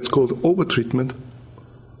 That's called overtreatment,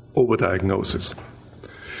 overdiagnosis.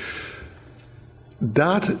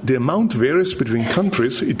 The amount varies between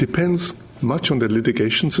countries. It depends much on the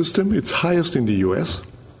litigation system. It's highest in the US.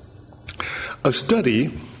 A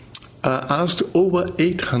study asked over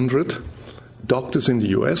 800 doctors in the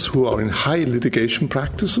US who are in high litigation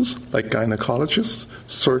practices, like gynecologists,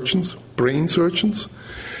 surgeons, brain surgeons,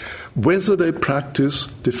 whether they practice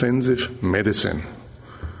defensive medicine.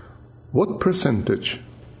 What percentage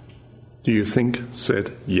do you think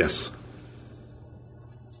said yes?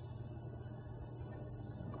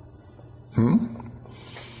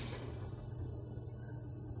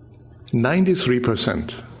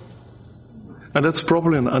 93%. And that's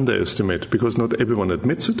probably an underestimate, because not everyone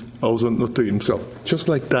admits it, also not to himself. Just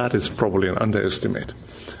like that is probably an underestimate,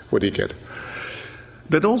 what you get.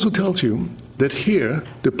 That also tells you that here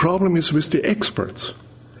the problem is with the experts.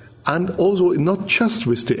 And also not just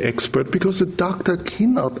with the expert, because the doctor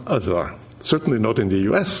cannot other, certainly not in the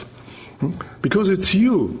US, because it's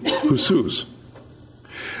you who sues.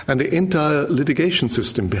 And the entire litigation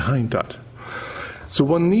system behind that. So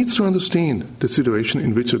one needs to understand the situation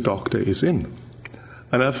in which a doctor is in.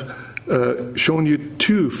 And I've shown you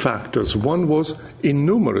two factors. One was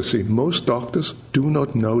innumeracy. Most doctors do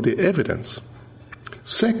not know the evidence.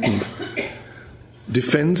 Second,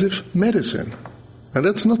 defensive medicine. And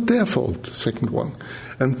that's not their fault, the second one.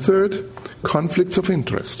 And third, conflicts of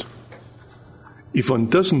interest. If one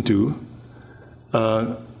doesn't do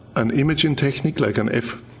an imaging technique like an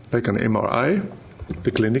MRI,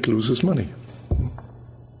 the clinic loses money.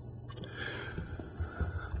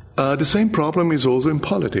 The same problem is also in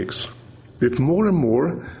politics. We have more and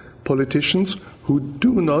more politicians who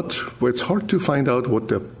do not, where it's hard to find out what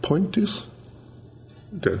their point is.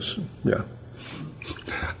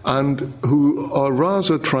 And who are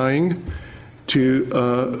rather trying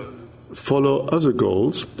to follow other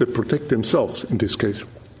goals that protect themselves, in this case,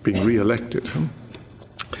 being re-elected.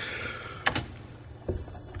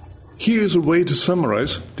 Here is a way to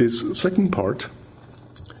summarize this second part.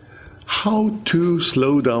 How to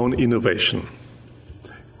slow down innovation.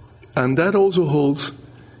 And that also holds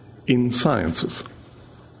in sciences,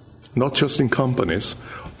 not just in companies.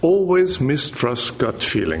 Always mistrust gut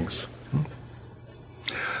feelings.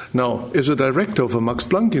 Now, as a director of a Max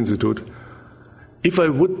Planck Institute, if I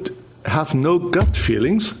would have no gut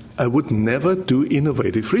feelings, I would never do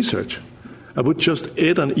innovative research. I would just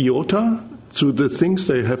add an iota to the things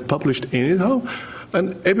they have published anyhow,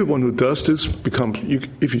 and everyone who does this becomes,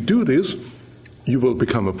 if you do this, you will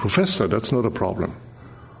become a professor. That's not a problem.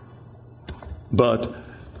 But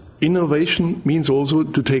innovation means also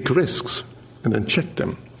to take risks and then check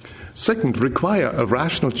them. Second, require a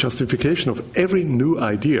rational justification of every new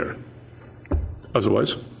idea.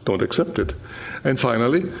 Otherwise, don't accept it. And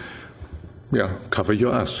finally, cover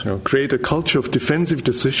your ass. Create a culture of defensive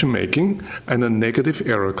decision-making and a negative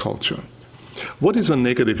error culture. What is a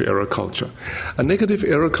negative error culture? A negative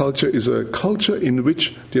error culture is a culture in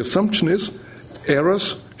which the assumption is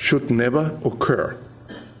errors should never occur.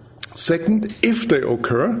 Second, if they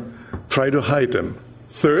occur, try to hide them.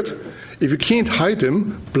 Third, if you can't hide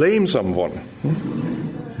them, blame someone.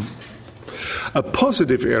 A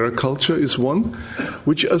positive error culture is one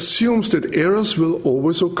which assumes that errors will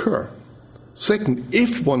always occur. Second,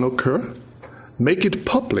 if one occurs, make it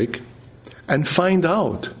public and find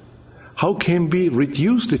out how can we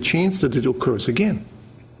reduce the chance that it occurs again.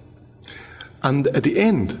 And at the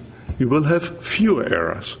end, you will have fewer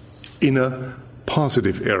errors in a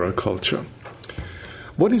positive error culture.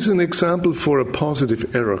 What is an example for a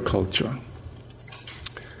positive error culture?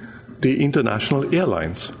 The international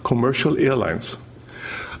airlines, commercial airlines.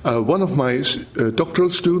 One of my doctoral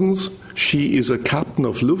students, she is a captain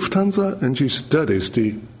of Lufthansa, and she studies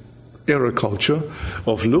the error culture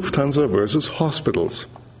of Lufthansa versus hospitals.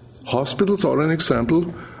 Hospitals are an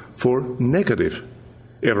example for negative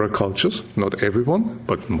error cultures, not everyone,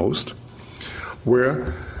 but most,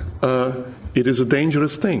 where it is a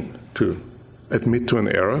dangerous thing to admit to an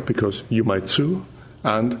error because you might sue,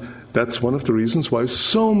 and that's one of the reasons why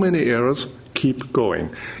so many errors keep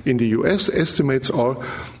going. In the US, estimates are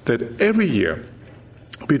that every year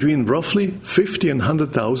between roughly 50 and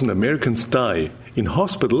 100,000 Americans die in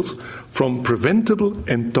hospitals from preventable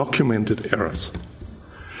and documented errors.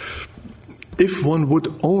 If one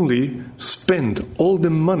would only spend all the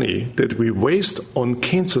money that we waste on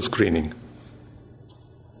cancer screening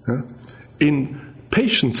in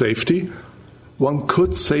patient safety, one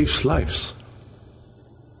could save lives.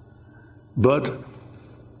 But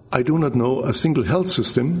I do not know a single health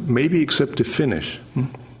system, maybe except the Finnish,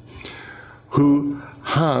 whose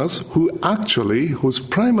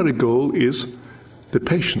primary goal is the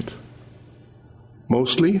patient.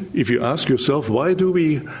 Mostly, if you ask yourself, why do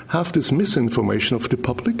we have this misinformation of the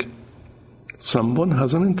public? Someone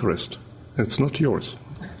has an interest, and it's not yours.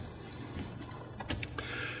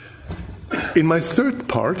 In my third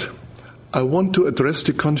part, I want to address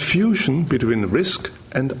the confusion between risk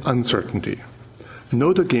and uncertainty.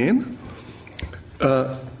 Note again,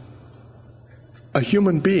 a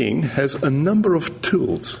human being has a number of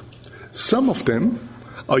tools. Some of them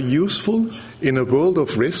are useful in a world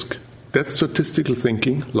of risk. That's statistical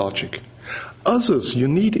thinking, logic. Others you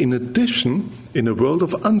need in addition in a world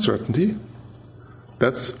of uncertainty.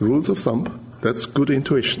 That's rules of thumb. That's good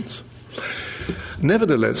intuitions.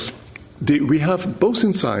 Nevertheless, we have both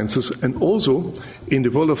in sciences and also in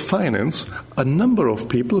the world of finance a number of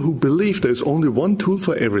people who believe there's only one tool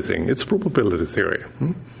for everything. It's probability theory,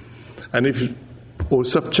 or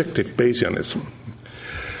subjective Bayesianism.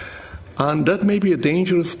 And that may be a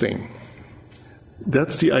dangerous thing.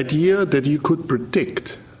 That's the idea that you could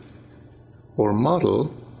predict or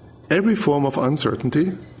model every form of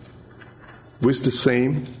uncertainty with the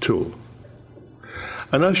same tool.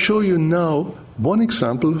 And I'll show you now one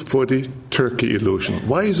example for the turkey illusion.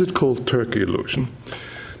 Why is it called turkey illusion?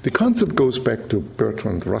 The concept goes back to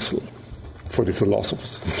Bertrand Russell, for the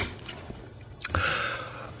philosophers.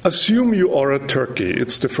 Assume you are a turkey.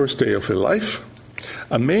 It's the first day of your life.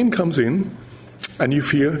 A man comes in, and you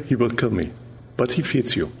fear he will kill me. But he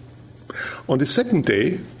feeds you. On the second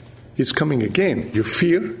day, he's coming again. You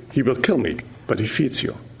fear he will kill me, but he feeds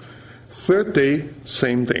you. Third day,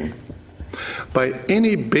 same thing. By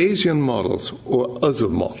any Bayesian models or other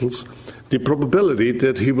models, the probability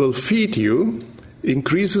that he will feed you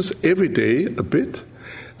increases every day a bit,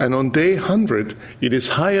 and on day 100, it is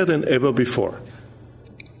higher than ever before.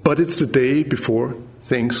 But it's the day before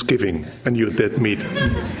Thanksgiving, and you're dead meat.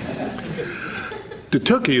 The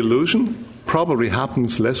turkey illusion probably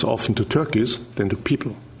happens less often to turkeys than to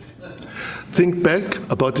people. think back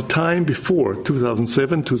about the time before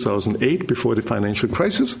 2007, 2008, before the financial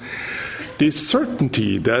crisis. The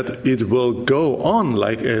certainty that it will go on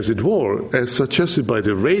like as it were, as suggested by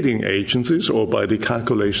the rating agencies or by the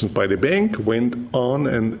calculations by the bank, went on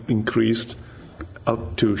and increased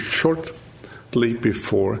up to shortly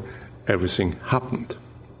before everything happened.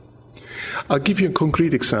 I'll give you a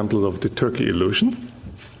concrete example of the Turkey illusion.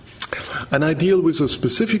 And I deal with a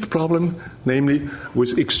specific problem, namely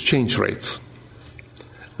with exchange rates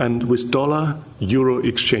and with dollar-euro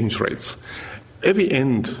exchange rates. At the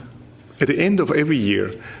end of every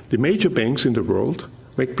year, the major banks in the world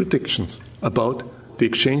make predictions about the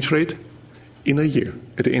exchange rate in a year,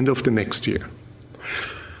 at the end of the next year.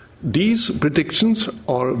 These predictions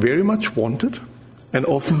are very much wanted and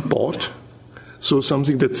often bought, so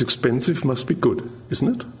something that's expensive must be good,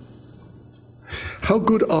 isn't it? How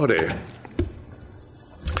good are they?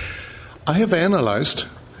 I have analyzed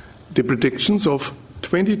the predictions of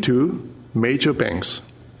 22 major banks,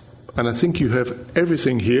 and I think you have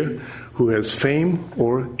everything here who has fame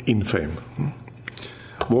or infame.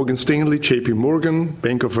 Morgan Stanley, JP Morgan,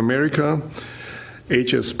 Bank of America,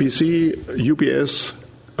 HSBC, UBS,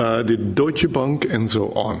 the Deutsche Bank, and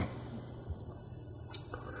so on.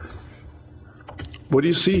 What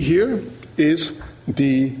you see here is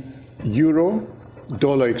the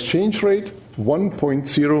euro-dollar exchange rate.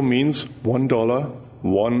 1.0 means $1,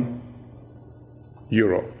 1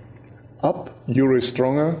 euro. Up, euro is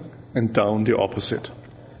stronger, and down the opposite.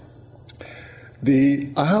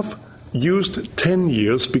 I have used 10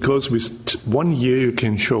 years because with 1 year you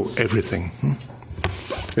can show everything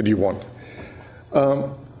that you want.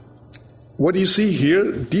 What you see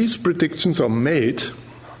here, these predictions are made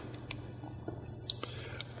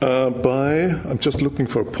I'm just looking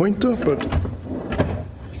for a pointer, but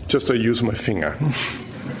I use my finger.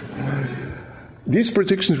 These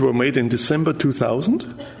predictions were made in December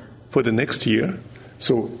 2000 for the next year,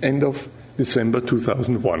 so end of December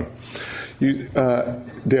 2001.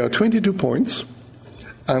 There are 22 points,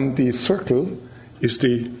 and the circle is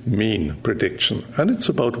the mean prediction, and it's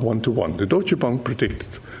about 1-to-1. The Deutsche Bank predicted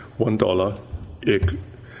 $1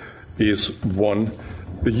 is 1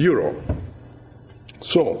 euro.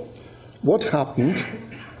 So, what happened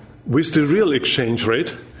with the real exchange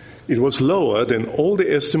rate? It was lower than all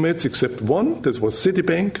the estimates except one, that was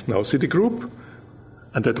Citibank, now Citigroup,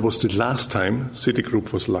 and that was the last time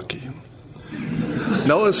Citigroup was lucky.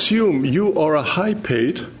 Now assume you are a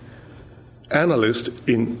high-paid analyst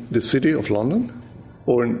in the city of London,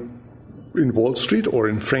 or in Wall Street, or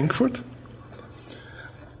in Frankfurt,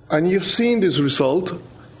 and you've seen this result.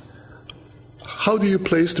 How do you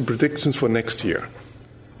place the predictions for next year?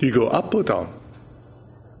 Do you go up or down?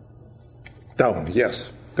 Down,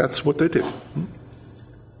 yes. That's what they did.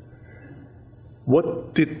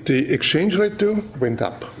 What did the exchange rate do? Went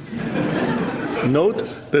up. Note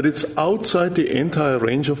that it's outside the entire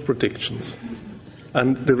range of predictions.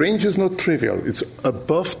 And the range is not trivial. It's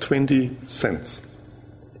above 20 cents.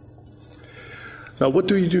 Now, what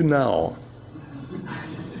do you do now?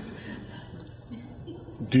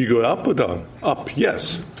 Do you go up or down? Up,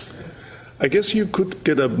 yes. I guess you could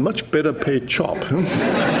get a much better paid job.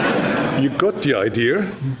 You got the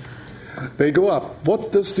idea. They go up.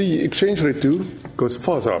 What does the exchange rate do? Goes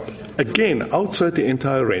farther up. Again, outside the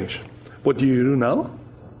entire range. What do you do now?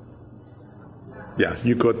 Yeah,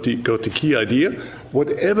 you got the key idea.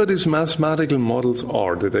 Whatever these mathematical models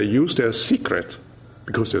are that they use, they're secret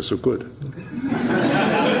because they're so good.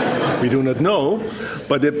 We do not know,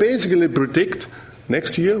 but they basically predict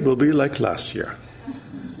next year will be like last year.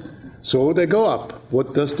 So they go up.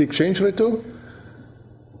 What does the exchange rate do?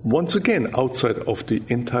 Once again, outside of the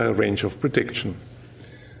entire range of prediction.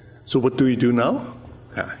 So what do you do now?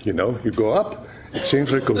 You go up,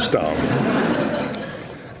 exchange rate goes down.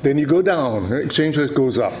 Then you go down, exchange rate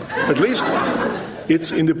goes up. At least it's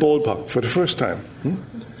in the ballpark for the first time.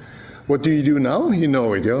 What do you do now? You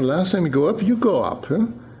know it. Last time you go up, you go up.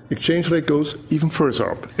 Exchange rate goes even further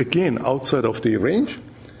up. Again, outside of the range.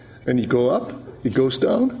 Then you go up, it goes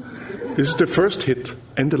down. This is the first hit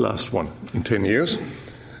and the last one in 10 years.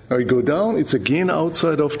 Now you go down, it's again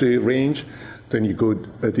outside of the range. Then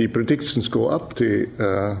the predictions go up, it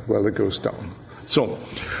goes down. So,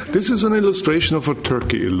 this is an illustration of a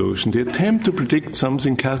Turkey illusion. The attempt to predict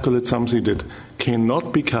something, calculate something that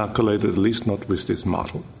cannot be calculated, at least not with this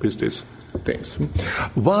model, with these things.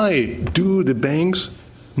 Why do the banks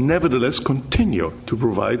nevertheless continue to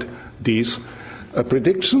provide these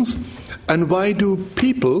predictions? And why do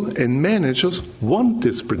people and managers want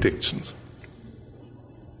these predictions?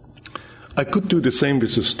 I could do the same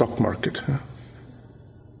with the stock market.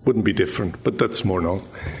 Wouldn't be different, but that's more known.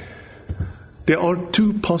 There are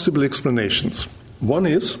two possible explanations. One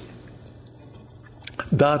is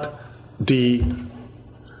that the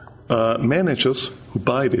managers who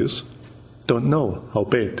buy this don't know how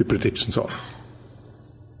bad the predictions are.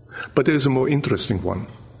 But there is a more interesting one.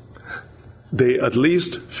 They at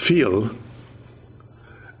least feel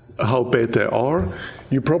how bad they are.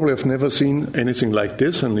 You probably have never seen anything like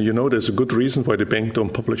this, and you know there's a good reason why the bank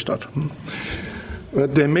don't publish that.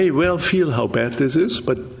 But they may well feel how bad this is,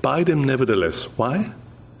 but buy them nevertheless. Why?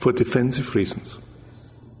 For defensive reasons.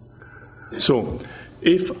 So,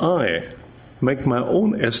 if I make my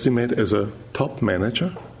own estimate as a top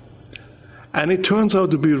manager, and it turns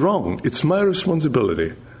out to be wrong, it's my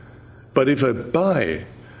responsibility. But if I buy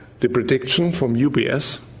the prediction from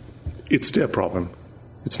UBS, it's their problem.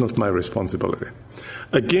 It's not my responsibility.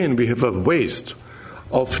 Again, we have a waste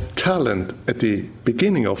of talent at the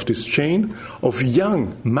beginning of this chain of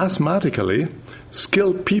young, mathematically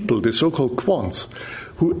skilled people, the so-called quants,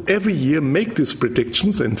 who every year make these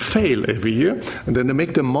predictions and fail every year, and then they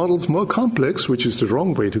make the models more complex, which is the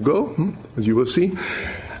wrong way to go, as you will see,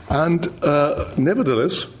 and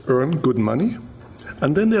nevertheless earn good money.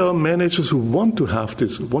 And then there are managers who want to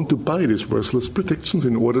buy these worthless predictions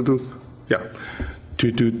in order to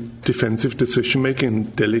do defensive decision-making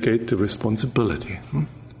and delegate the responsibility.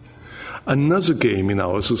 Another game in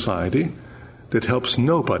our society that helps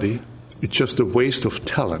nobody, it's just a waste of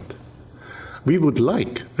talent. We would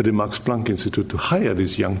like, at the Max Planck Institute, to hire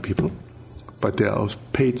these young people, but they are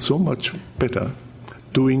paid so much better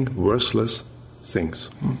doing worthless things.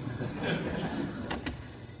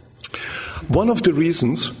 One of the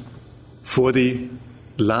reasons for the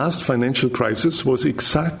last financial crisis was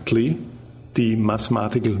exactly the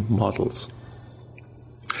mathematical models.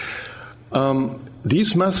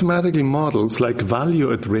 These mathematical models, like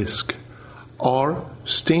value at risk, are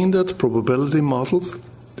standard probability models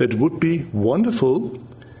that would be wonderful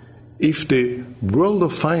if the world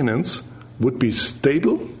of finance would be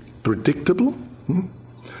stable, predictable,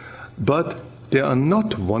 but they are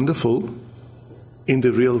not wonderful in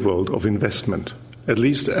the real world of investment, at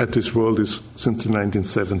least as this world is since the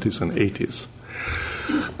 1970s and 80s.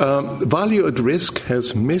 Value at risk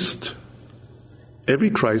has missed every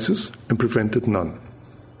crisis and prevented none.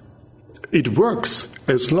 It works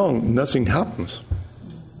as long as nothing happens.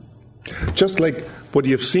 Just like what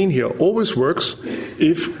you have seen here always works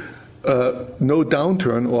if no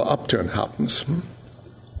downturn or upturn happens.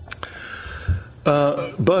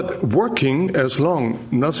 But working as long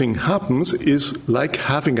as nothing happens is like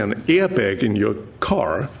having an airbag in your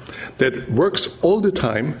car that works all the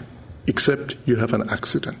time except you have an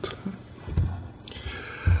accident.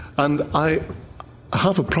 And I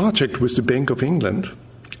have a project with the Bank of England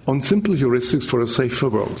on simple heuristics for a safer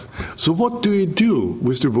world. So what do you do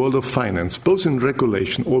with the world of finance, both in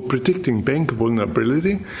regulation or predicting bank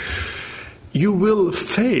vulnerability? You will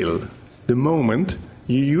fail the moment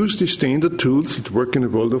you use the standard tools that work in the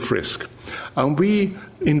world of risk. And we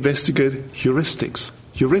investigate heuristics.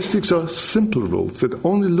 Heuristics are simple rules that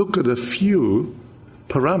only look at a few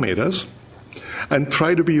parameters and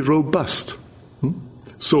try to be robust.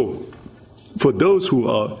 So, for those who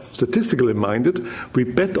are statistically minded, we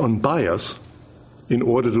bet on bias in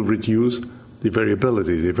order to reduce the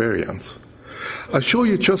variability, the variance. I'll show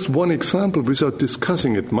you just one example without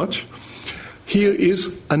discussing it much. Here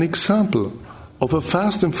is an example of a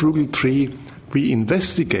fast and frugal tree. We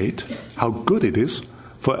investigate how good it is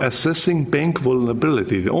for assessing bank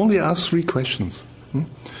vulnerability. It only asks 3 questions.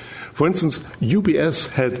 For instance, UBS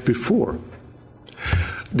had before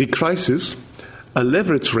the crisis a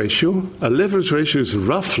leverage ratio. A leverage ratio is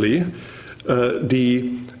roughly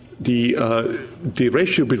the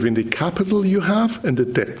ratio between the capital you have and the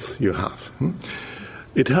debt you have.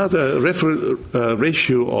 It had a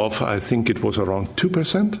ratio of, I think it was around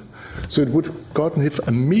 2%, so it would have gotten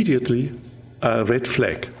immediately a red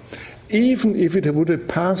flag, even if it would have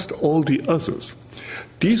passed all the others.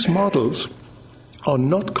 These models are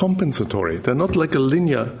not compensatory. They're not like a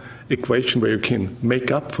linear equation where you can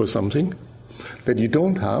make up for something that you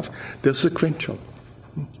don't have. They're sequential.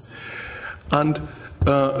 And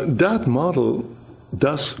that model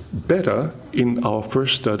does better in our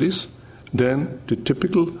first studies than the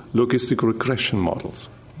typical logistic regression models.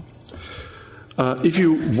 If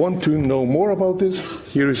you want to know more about this,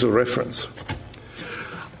 here is a reference.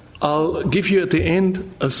 I'll give you at the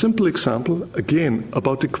end a simple example, again,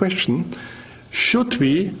 about the question, should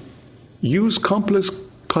we use complex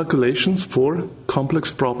calculations for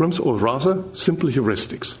complex problems, or rather simple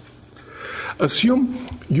heuristics? Assume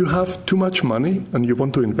you have too much money and you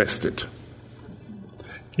want to invest it.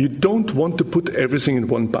 You don't want to put everything in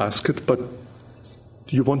one basket, but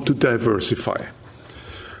You want to diversify.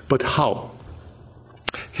 But how?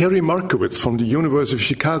 Harry Markowitz from the University of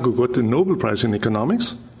Chicago got the Nobel Prize in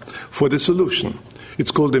economics for the solution.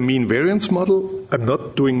 It's called the mean variance model. I'm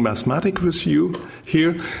not doing mathematics with you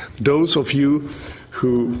here. Those of you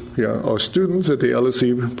who are students at the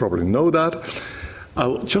LSE probably know that.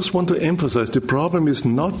 I just want to emphasize the problem is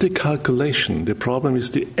not the calculation. The problem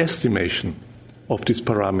is the estimation of these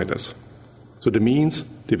parameters. So the means,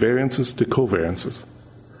 the variances, the covariances.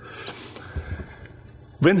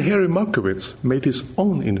 When Harry Markowitz made his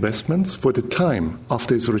own investments for the time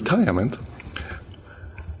after his retirement,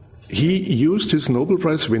 he used his Nobel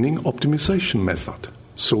Prize-winning optimization method.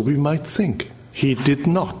 So we might think he did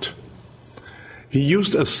not. He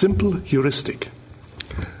used a simple heuristic,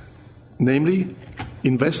 namely,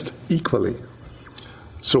 invest equally.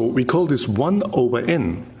 So we call this 1 over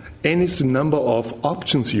n. N is the number of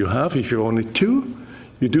options you have. If you have only 2,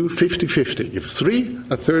 you do 50-50. If 3,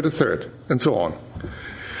 a third, and so on.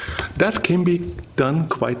 That can be done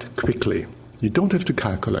quite quickly. You don't have to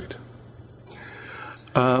calculate.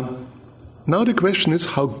 Now the question is,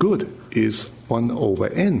 how good is 1 over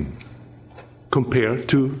n compared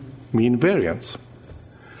to mean variance?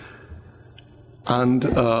 And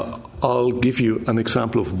I'll give you an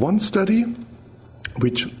example of one study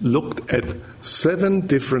which looked at 7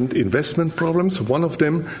 different investment problems. One of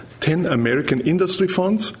them, 10 American industry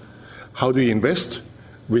funds. How do you invest?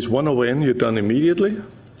 With 1 over n, you're done immediately.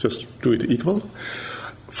 Just do it equal.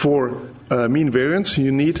 For mean variance,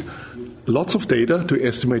 you need lots of data to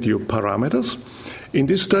estimate your parameters. In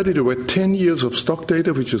this study, there were 10 years of stock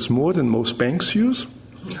data, which is more than most banks use.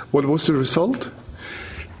 What was the result?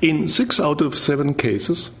 In 6 out of 7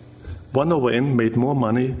 cases, 1 over n made more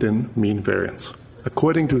money than mean variance,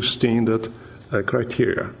 according to standard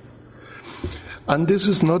criteria. And this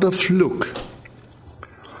is not a fluke.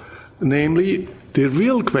 Namely, the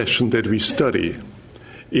real question that we study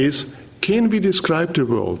is, can we describe the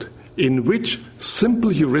world in which simple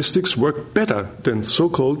heuristics work better than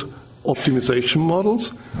so-called optimization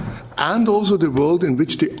models, and also the world in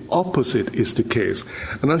which the opposite is the case?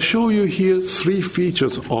 And I'll show you here 3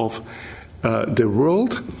 features of the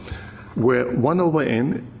world where 1 over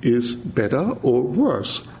n is better or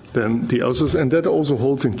worse than the others, and that also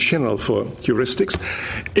holds in general for heuristics.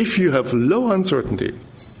 If you have low uncertainty,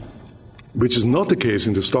 which is not the case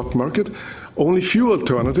in the stock market, only few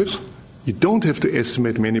alternatives, you don't have to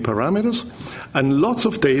estimate many parameters, and lots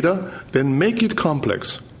of data, then make it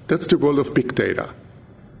complex. That's the world of big data.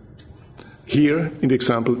 Here, in the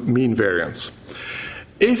example, mean variance.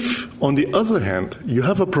 If, on the other hand, you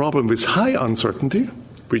have a problem with high uncertainty,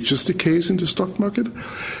 which is the case in the stock market,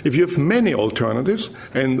 if you have many alternatives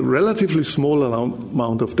and relatively small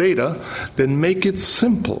amount of data, then make it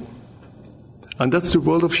simple. And that's the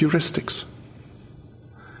world of heuristics.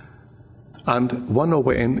 And 1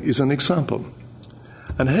 over n is an example.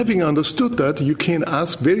 And having understood that, you can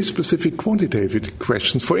ask very specific quantitative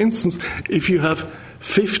questions. For instance, if you have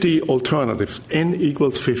 50 alternatives, n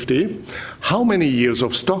equals 50, how many years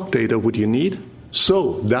of stock data would you need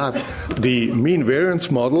so that the mean variance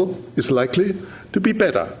model is likely to be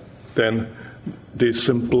better than the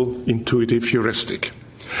simple intuitive heuristic?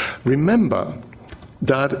 Remember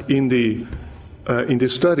that in the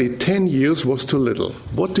study, 10 years was too little.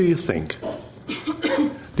 What do you think?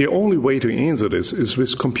 The only way to answer this is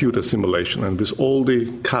with computer simulation and with all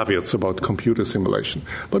the caveats about computer simulation.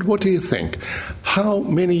 But what do you think? How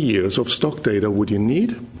many years of stock data would you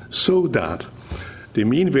need so that the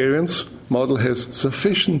mean variance model has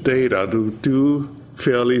sufficient data to do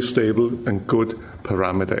fairly stable and good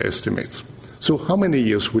parameter estimates? So how many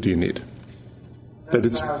years would you need?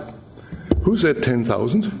 10,000. Who said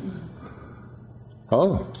 10,000?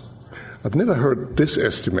 Oh, I've never heard this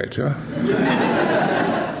estimate. Yeah?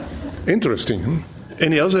 Interesting.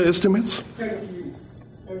 Any other estimates?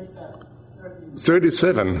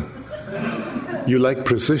 37. You like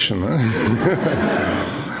precision, huh?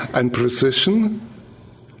 And precision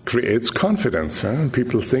creates confidence. Huh?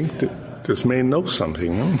 People think that this may know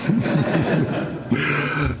something. Huh?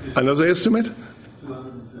 Another estimate?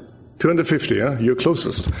 250, yeah? You're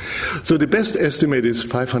closest. So the best estimate is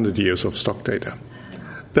 500 years of stock data.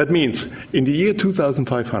 That means in the year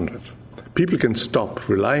 2500, people can stop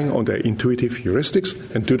relying on their intuitive heuristics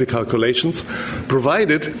and do the calculations,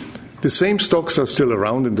 provided the same stocks are still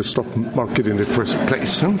around in the stock market in the first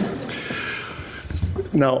place. Huh?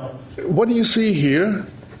 Now, what you see here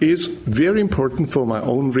is very important for my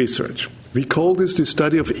own research. We call this the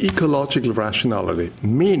study of ecological rationality,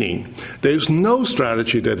 meaning there is no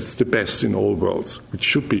strategy that is the best in all worlds, which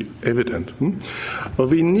should be evident. But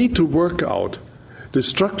we need to work out the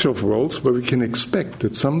structure of worlds where we can expect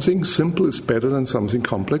that something simple is better than something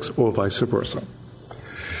complex, or vice versa.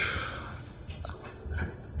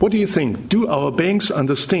 What do you think? Do our banks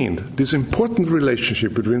understand this important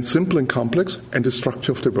relationship between simple and complex and the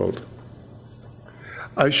structure of the world?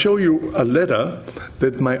 I show you a letter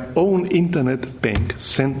that my own internet bank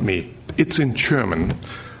sent me. It's in German,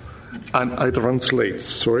 and I translate,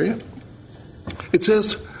 sorry. It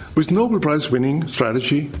says, with Nobel Prize winning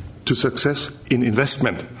strategy to success in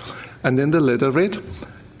investment. And then the letter read,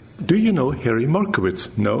 do you know Harry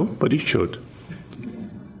Markowitz? No, but you should.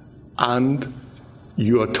 And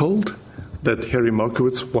you are told that Harry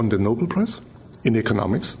Markowitz won the Nobel Prize in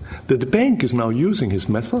economics, that the bank is now using his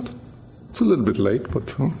method. It's a little bit late,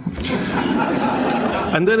 but...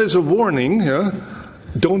 And there is a warning,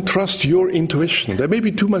 don't trust your intuition. That may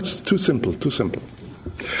be too simple.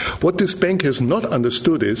 What this bank has not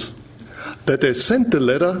understood is that they sent the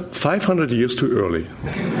letter 500 years too early.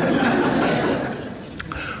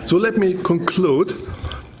 So let me conclude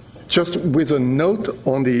just with a note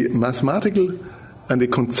on the mathematical and the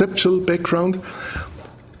conceptual background.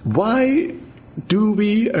 Why do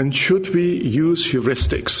we and should we use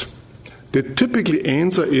heuristics? The typical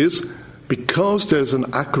answer is because there's an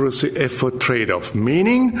accuracy-effort trade-off,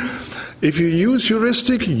 meaning if you use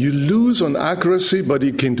heuristic, you lose on accuracy, but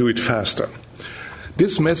you can do it faster.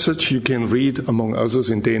 This message you can read, among others,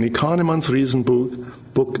 in Danny Kahneman's recent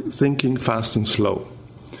book, Thinking Fast and Slow.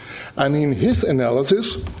 And in his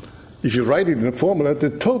analysis, if you write it in a formula, the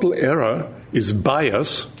total error is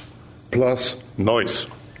bias plus noise.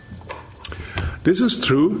 This is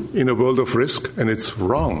true in a world of risk, and it's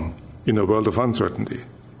wrong in a world of uncertainty.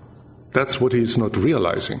 That's what he's not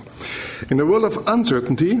realizing. In a world of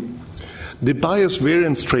uncertainty, the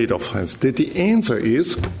bias-variance trade-off has that the answer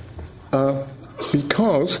is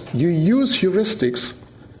because you use heuristics,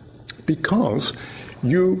 because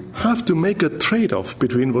you have to make a trade-off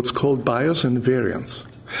between what's called bias and variance.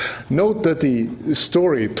 Note that the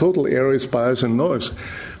story, total error is bias and noise,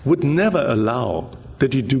 would never allow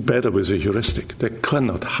that you do better with a heuristic. That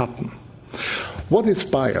cannot happen. What is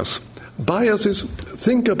bias? Bias is,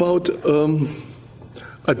 think about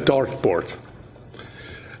a dartboard.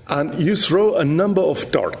 And you throw a number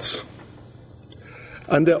of darts.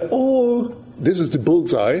 And they're all, this is the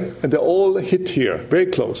bullseye, and they're all hit here, very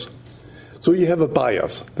close. So you have a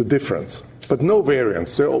bias, the difference, but no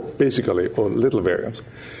variance. They're all basically, or little variance.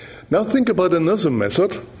 Now think about another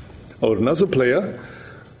method, or another player,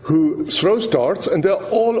 who throws darts, and they're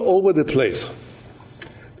all over the place.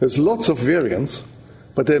 There's lots of variance,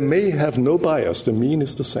 but they may have no bias. The mean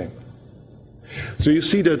is the same. So you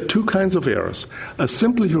see there are two kinds of errors. A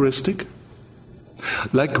simple heuristic,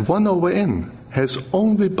 like 1 over n, has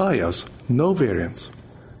only bias, no variance,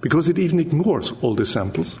 because it even ignores all the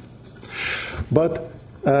samples. But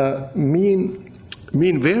mean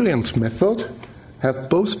variance method have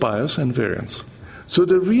both bias and variance. So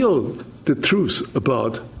the truth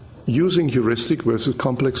about using heuristic versus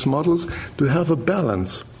complex models to have a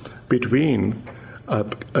balance between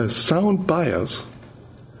a sound bias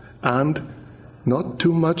and not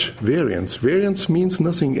too much variance. Variance means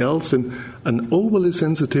nothing else than an overly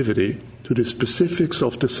sensitivity to the specifics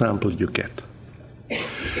of the sample you get.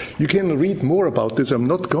 You can read more about this. I'm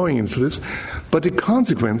not going into this. But the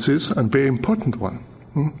consequence is a very important one.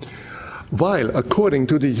 While, according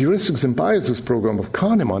to the Heuristics and Biases program of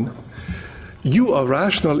Kahneman, you are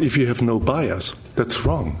rational if you have no bias. That's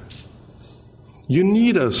wrong. You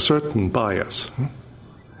need a certain bias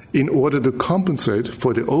in order to compensate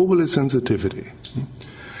for the overly sensitivity.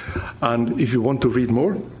 And if you want to read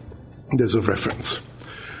more, there's a reference.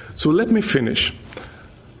 So let me finish.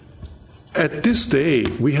 At this day,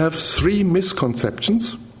 we have 3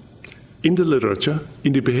 misconceptions in the literature,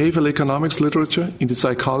 in the behavioral economics literature, in the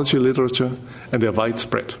psychology literature, and they're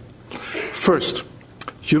widespread. First,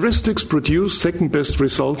 heuristics produce second-best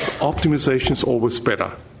results. Optimization is always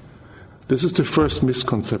better. This is the first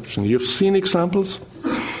misconception. You've seen examples.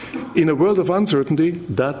 In a world of uncertainty,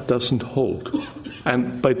 that doesn't hold.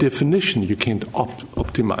 And by definition, you can't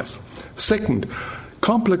optimize. Second,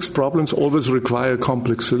 complex problems always require a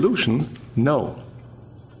complex solution. No.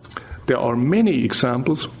 There are many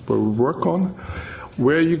examples where we work on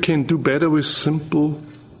where you can do better with simple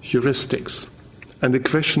heuristics. And the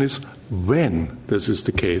question is when this is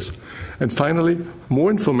the case. And finally, more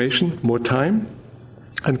information, more time,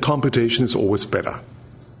 and computation is always better.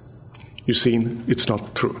 You've seen it's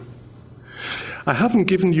not true. I haven't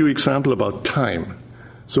given you example about time,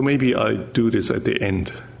 so maybe I do this at the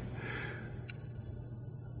end.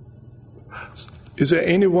 Is there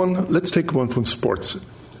anyone, let's take one from sports.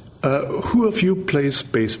 Who of you plays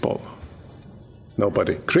baseball?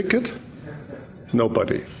 Nobody. Cricket?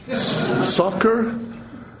 Nobody. Soccer?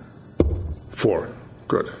 4.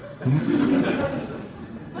 Good.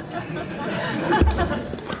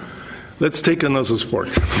 Let's take another sport.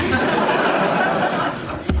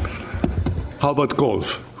 How about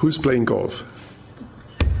golf? Who's playing golf?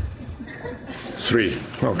 3.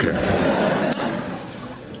 Okay.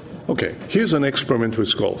 Okay, here's an experiment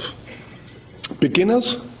with golf.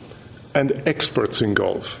 Beginners and experts in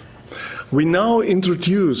golf. We now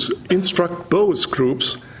instruct both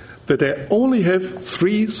groups that they only have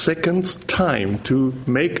 3 seconds time to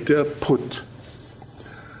make their putt.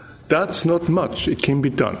 That's not much, it can be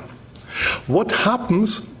done. What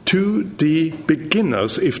happens to the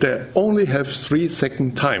beginners if they only have 3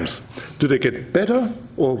 second times? Do they get better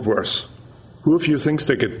or worse? Who of you thinks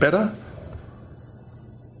they get better?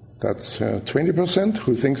 That's 20%.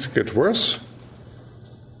 Who thinks they get worse?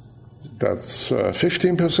 That's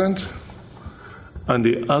 15%. And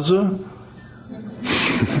the other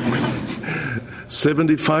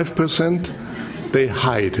 75%, they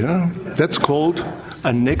hide. That's called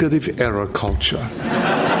a negative error culture.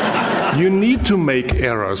 You need to make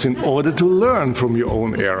errors in order to learn from your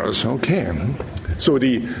own errors. Okay. So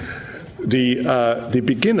the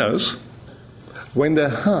beginners, when they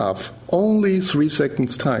have only 3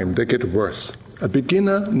 seconds time, they get worse. A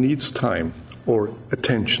beginner needs time or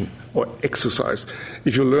attention or exercise.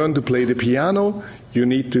 If you learn to play the piano, you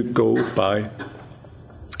need to go by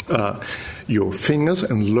your fingers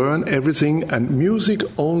and learn everything. And music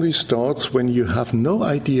only starts when you have no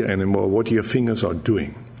idea anymore what your fingers are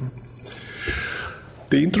doing.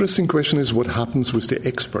 The interesting question is what happens with the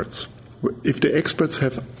experts. If the experts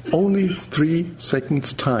have only 3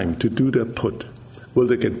 seconds time to do their putt, will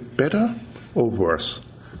they get better or worse?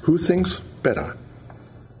 Who thinks better?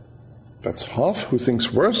 That's half. Who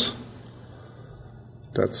thinks worse?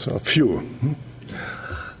 That's a few.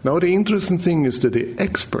 Now the interesting thing is that the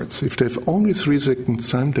experts, if they have only 3 seconds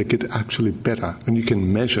time, they get actually better. And you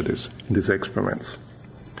can measure this in these experiments.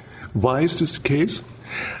 Why is this the case?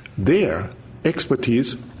 Their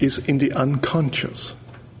expertise is in the unconscious.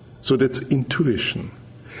 So that's intuition.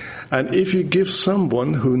 And if you give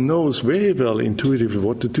someone who knows very well intuitively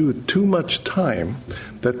what to do too much time,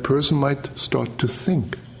 that person might start to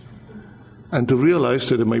think. And to realize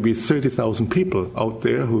that there may be 30,000 people out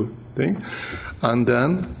there who think, and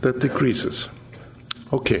then that decreases.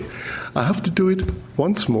 Okay, I have to do it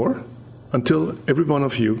once more until every one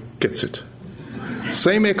of you gets it.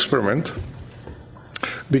 Same experiment,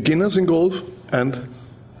 beginners in golf and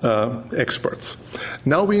experts.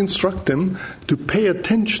 Now we instruct them to pay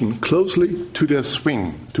attention closely to their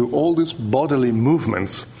swing, to all these bodily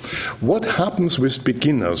movements. What happens with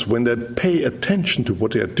beginners when they pay attention to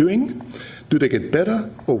what they are doing? Do they get better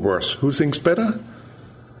or worse? Who thinks better?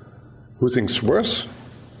 Who thinks worse?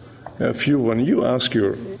 A few, when you ask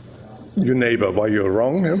your neighbor why you're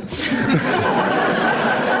wrong.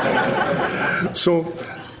 So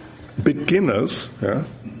beginners,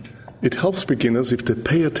 it helps beginners if they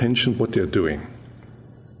pay attention what they're doing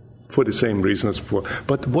for the same reason as before.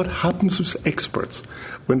 But what happens with experts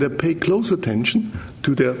when they pay close attention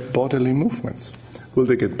to their bodily movements? Will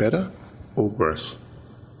they get better or worse?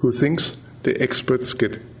 Who thinks the experts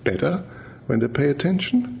get better when they pay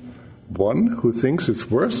attention? 1. Who thinks it's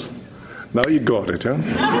worse? Now you got it,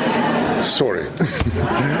 Sorry.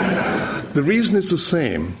 The reason is the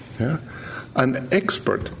same. An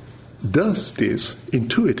expert does this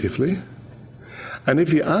intuitively, and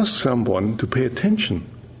if you ask someone to pay attention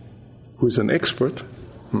who is an expert,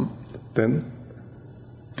 then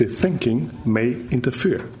the thinking may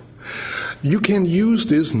interfere. You can use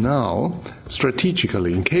this now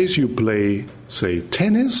strategically in case you play, say,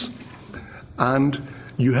 tennis, and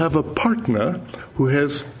you have a partner who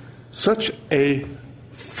has such a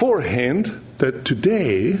forehand that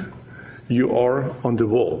today you are on the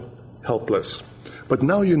wall, helpless. But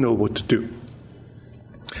now you know what to do.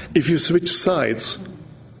 If you switch sides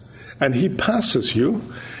and he passes you,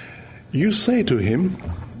 you say to him,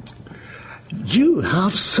 "You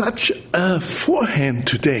have such a forehand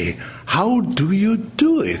today. How do you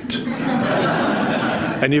do it?"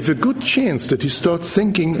 And you have a good chance that you start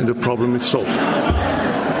thinking and the problem is solved.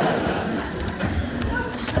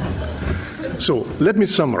 So let me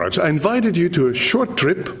summarize. I invited you to a short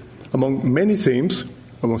trip among many themes,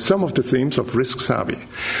 among some of the themes of risk savvy.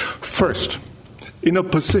 First, in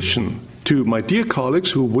opposition to my dear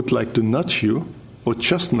colleagues who would like to nudge you or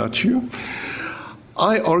just nudge you,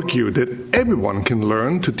 I argue that everyone can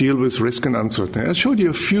learn to deal with risk and uncertainty. I showed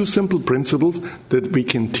you a few simple principles that we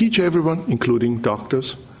can teach everyone, including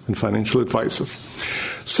doctors and financial advisors.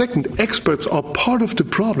 Second, experts are part of the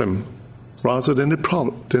problem rather than the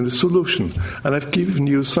problem, than the solution. And I've given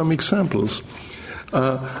you some examples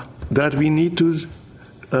that we need to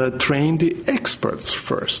train the experts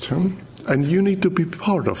first. And you need to be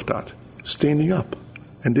part of that, standing up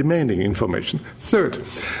and demanding information. Third,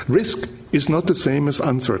 risk is not the same as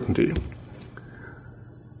uncertainty.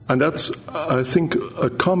 And that's, I think, a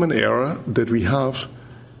common error that we have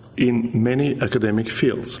in many academic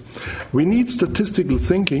fields. We need statistical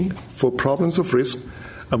thinking for problems of risk,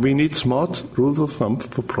 and we need smart rules of thumb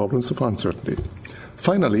for problems of uncertainty.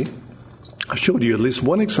 Finally, I showed you at least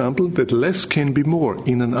one example that less can be more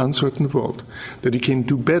in an uncertain world, that you can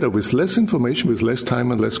do better with less information, with less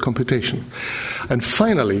time and less computation. And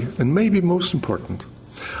finally, and maybe most important,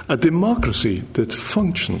 a democracy that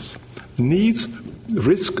functions needs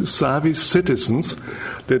risk-savvy citizens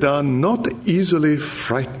that are not easily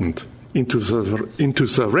frightened into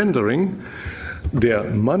surrendering their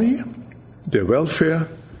money, their welfare,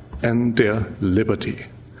 and their liberty.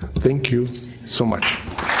 Thank you so much.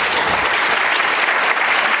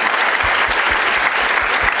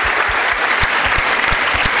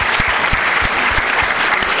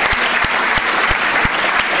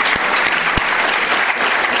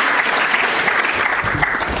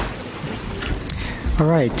 All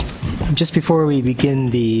right. Just before we begin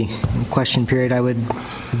the question period, I would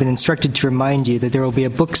have been instructed to remind you that there will be a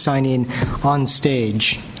book signing on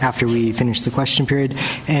stage after we finish the question period.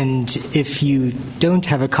 And if you don't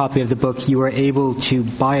have a copy of the book, you are able to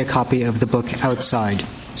buy a copy of the book outside.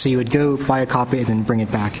 So you would go buy a copy and then bring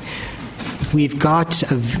it back. We've got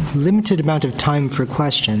a limited amount of time for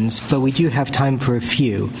questions, but we do have time for a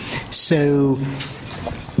few. So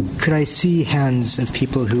could I see hands of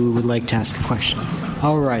people who would like to ask a question?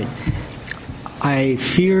 All right. I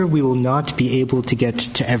fear we will not be able to get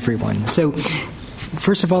to everyone. So,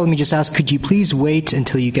 first of all, let me just ask, could you please wait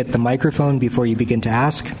until you get the microphone before you begin to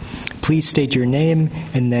ask? Please state your name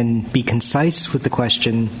and then be concise with the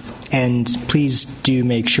question. And please do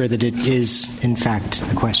make sure that it is, in fact,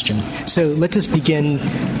 a question. So let us begin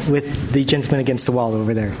with the gentleman against the wall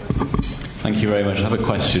over there. Thank you very much. I have a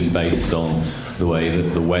question based on the way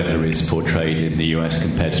that the weather is portrayed in the US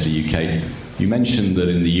compared to the UK. You mentioned that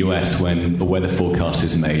in the US, when a weather forecast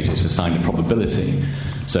is made, it's assigned a probability.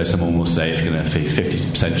 So someone will say it's going to be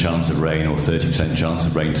 50% chance of rain or 30% chance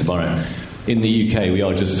of rain tomorrow. In the UK, we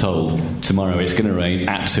are just told tomorrow it's going to rain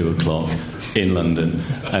at 2 o'clock in London.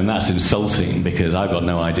 And that's insulting because I've got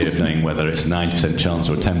no idea of knowing whether it's a 90% chance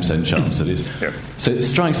or a 10% chance that it's. Yeah. So it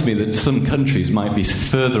strikes me that some countries might be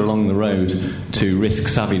further along the road to risk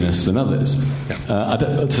savviness than others.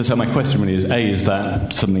 Yeah. So my question really is, A, is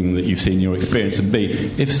that something that you've seen in your experience? And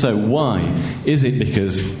B, if so, why? Is it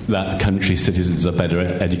because that country's citizens are better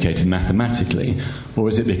educated mathematically? Or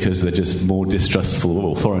is it because they're just more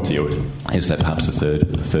distrustful of authority? Or is there perhaps a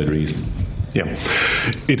third reason? Yeah,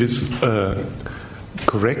 it is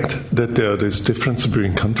correct that there is difference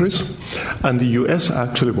between countries, and the US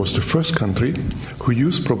actually was the first country who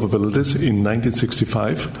used probabilities in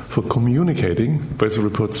 1965 for communicating weather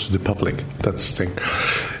reports to the public. That's the thing.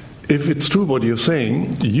 If it's true what you're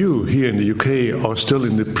saying, you here in the UK are still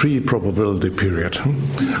in the pre-probability period,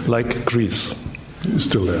 like Greece is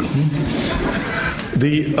still there.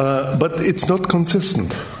 But it's not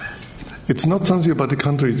consistent. It's not something about the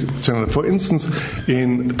country. For instance,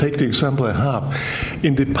 take the example I have.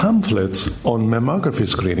 In the pamphlets on mammography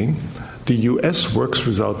screening, the US works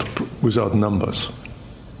without numbers.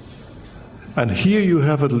 And here you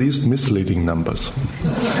have at least misleading numbers.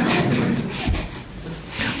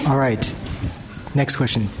 All right. Next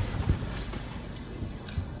question.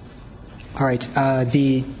 All right.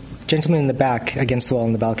 The gentleman in the back against the wall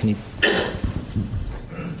in the balcony.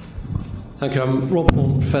 Thank you. I'm Rob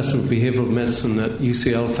Horn, Professor of Behavioural Medicine at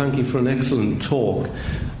UCL. Thank you for an excellent talk.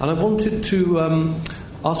 And I wanted to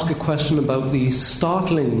ask a question about the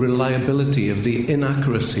startling reliability of the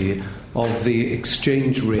inaccuracy of the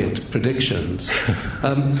exchange rate predictions.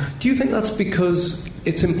 Do you think that's because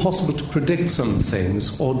it's impossible to predict some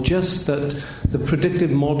things, or just that the predictive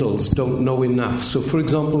models don't know enough? So, for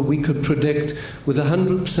example, we could predict with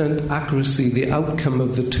 100% accuracy the outcome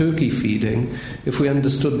of the turkey feeding if we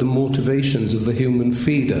understood the motivations of the human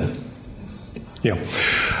feeder. Yeah.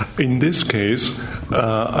 In this case,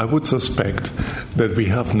 I would suspect that we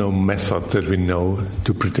have no method that we know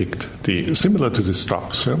to predict similar to the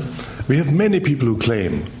stocks. Yeah? We have many people who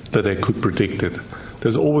claim that they could predict it.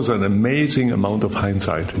 There's always an amazing amount of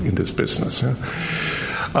hindsight in this business. Yeah?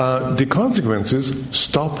 The consequence is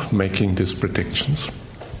stop making these predictions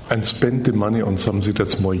and spend the money on something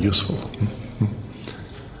that's more useful.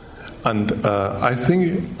 And I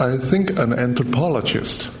think an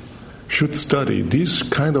anthropologist should study these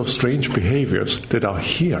kind of strange behaviors that are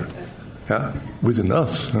here, within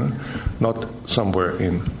us, not somewhere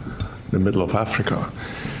in the middle of Africa.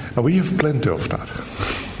 And we have plenty of that.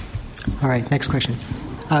 All right, next question.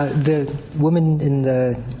 The woman in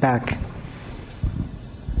the back.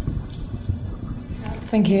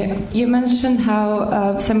 Thank you. You mentioned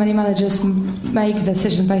how so many managers make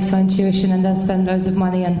decisions based on intuition and then spend loads of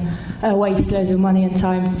money and waste loads of money and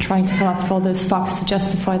time trying to come up with all those facts to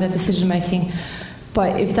justify their decision making.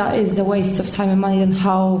 But if that is a waste of time and money, then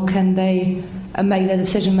how can they make their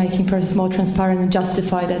decision making process more transparent and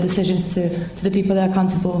justify their decisions to the people they're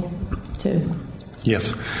accountable to?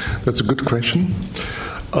 Yes, that's a good question.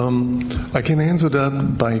 I can answer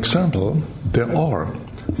that by example. There are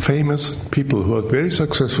famous people who are very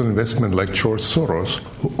successful in investment, like George Soros,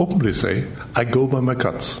 who openly say, I go by my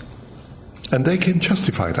guts. And they can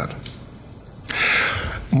justify that.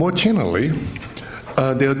 More generally,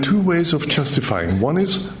 there are two ways of justifying. One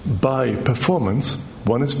is by performance,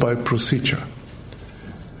 one is by procedure.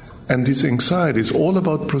 And this anxiety is all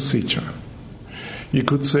about procedure. You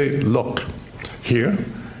could say, look,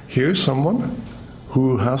 here's someone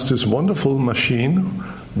who has this wonderful machine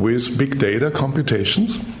with big data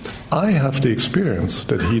computations. I have the experience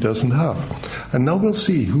that he doesn't have. And now we'll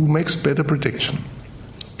see who makes better prediction.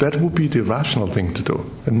 That would be the rational thing to do,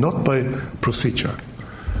 and not by procedure.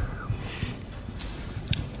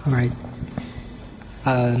 All right.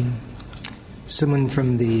 Someone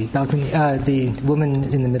from the balcony. The woman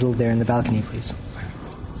in the middle there in the balcony, please.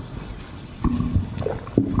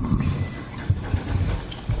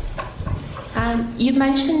 You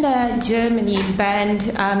mentioned that Germany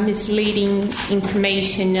banned misleading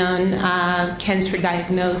information on cancer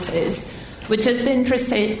diagnosis, which has been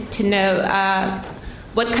interesting to know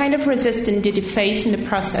what kind of resistance did you face in the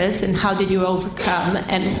process and how did you overcome,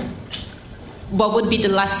 and what would be the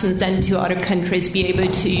lessons then to other countries be able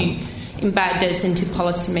to embed this into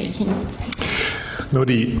policy making? No,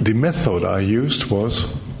 the method I used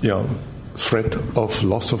was threat of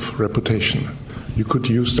loss of reputation. You could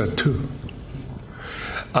use that too.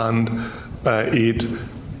 And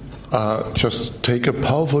just take a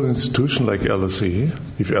powerful institution like LSE.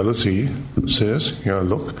 If LSE says,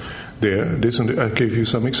 look, I gave you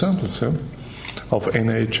some examples of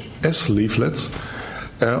NHS leaflets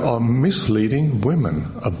are misleading women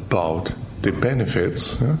about the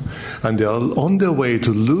benefits, and they are on their way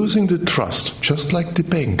to losing the trust, just like the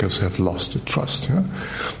bankers have lost the trust.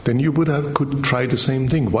 Then you could try the same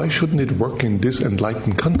thing. Why shouldn't it work in this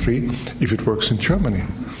enlightened country if it works in Germany?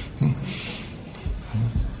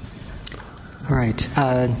 All right.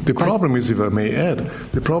 The problem is, if I may add,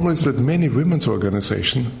 the problem is that many women's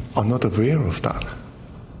organizations are not aware of that.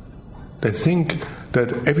 They think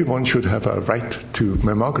that everyone should have a right to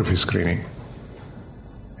mammography screening.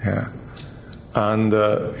 Yeah. And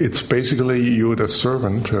it's basically you're the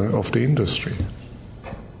servant of the industry.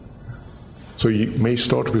 So you may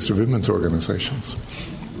start with the women's organizations.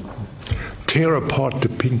 Tear apart the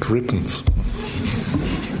pink ribbons.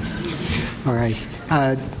 All right.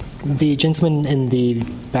 The gentleman in the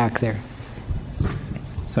back there.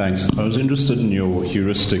 Thanks. I was interested in your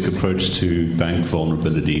heuristic approach to bank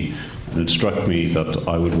vulnerability. And it struck me that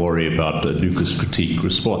I would worry about a Lucas critique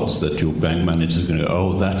response, that your bank manager is going to go,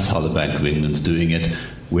 oh, that's how the Bank of England's doing it.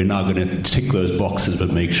 We're now going to tick those boxes, but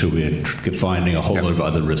make sure we're finding a whole lot of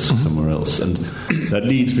other risks somewhere else. And that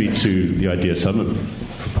leads me to the idea some have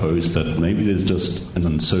proposed that maybe there's just an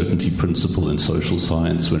uncertainty principle in social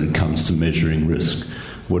science when it comes to measuring risk.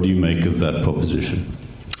 What do you make of that proposition?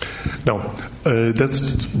 No,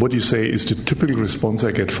 that's what you say is the typical response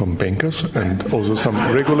I get from bankers and also some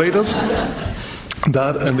regulators.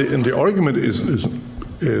 That and the argument is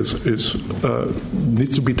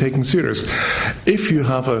needs to be taken serious. If you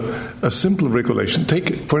have a simple regulation,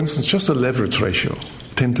 take for instance just a leverage ratio,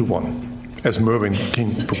 10-1, as Mervyn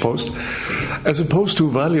King proposed, as opposed to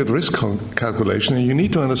value at risk calculation. And you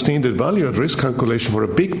need to understand that value at risk calculation for a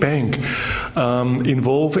big bank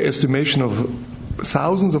involve estimation of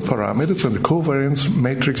thousands of parameters and the covariance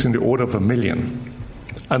matrix in the order of 1 million.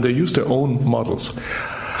 And they use their own models.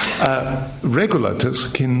 Regulators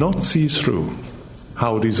cannot see through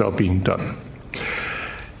how these are being done.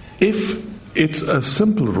 If it's a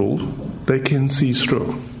simple rule, they can see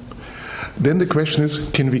through. Then the question is,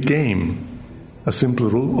 can we game a simple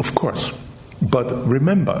rule? Of course. But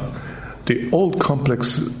remember, the old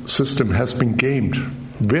complex system has been gamed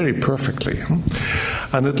very perfectly.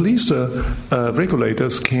 And at least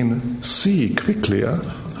regulators can see quickly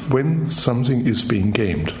when something is being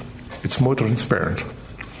gamed. It's more transparent.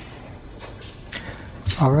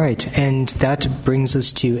 All right, and that brings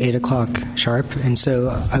us to 8 o'clock sharp. And so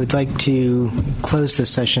I would like to close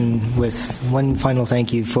this session with one final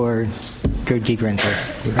thank you for Gerd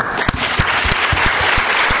Gigerenzer.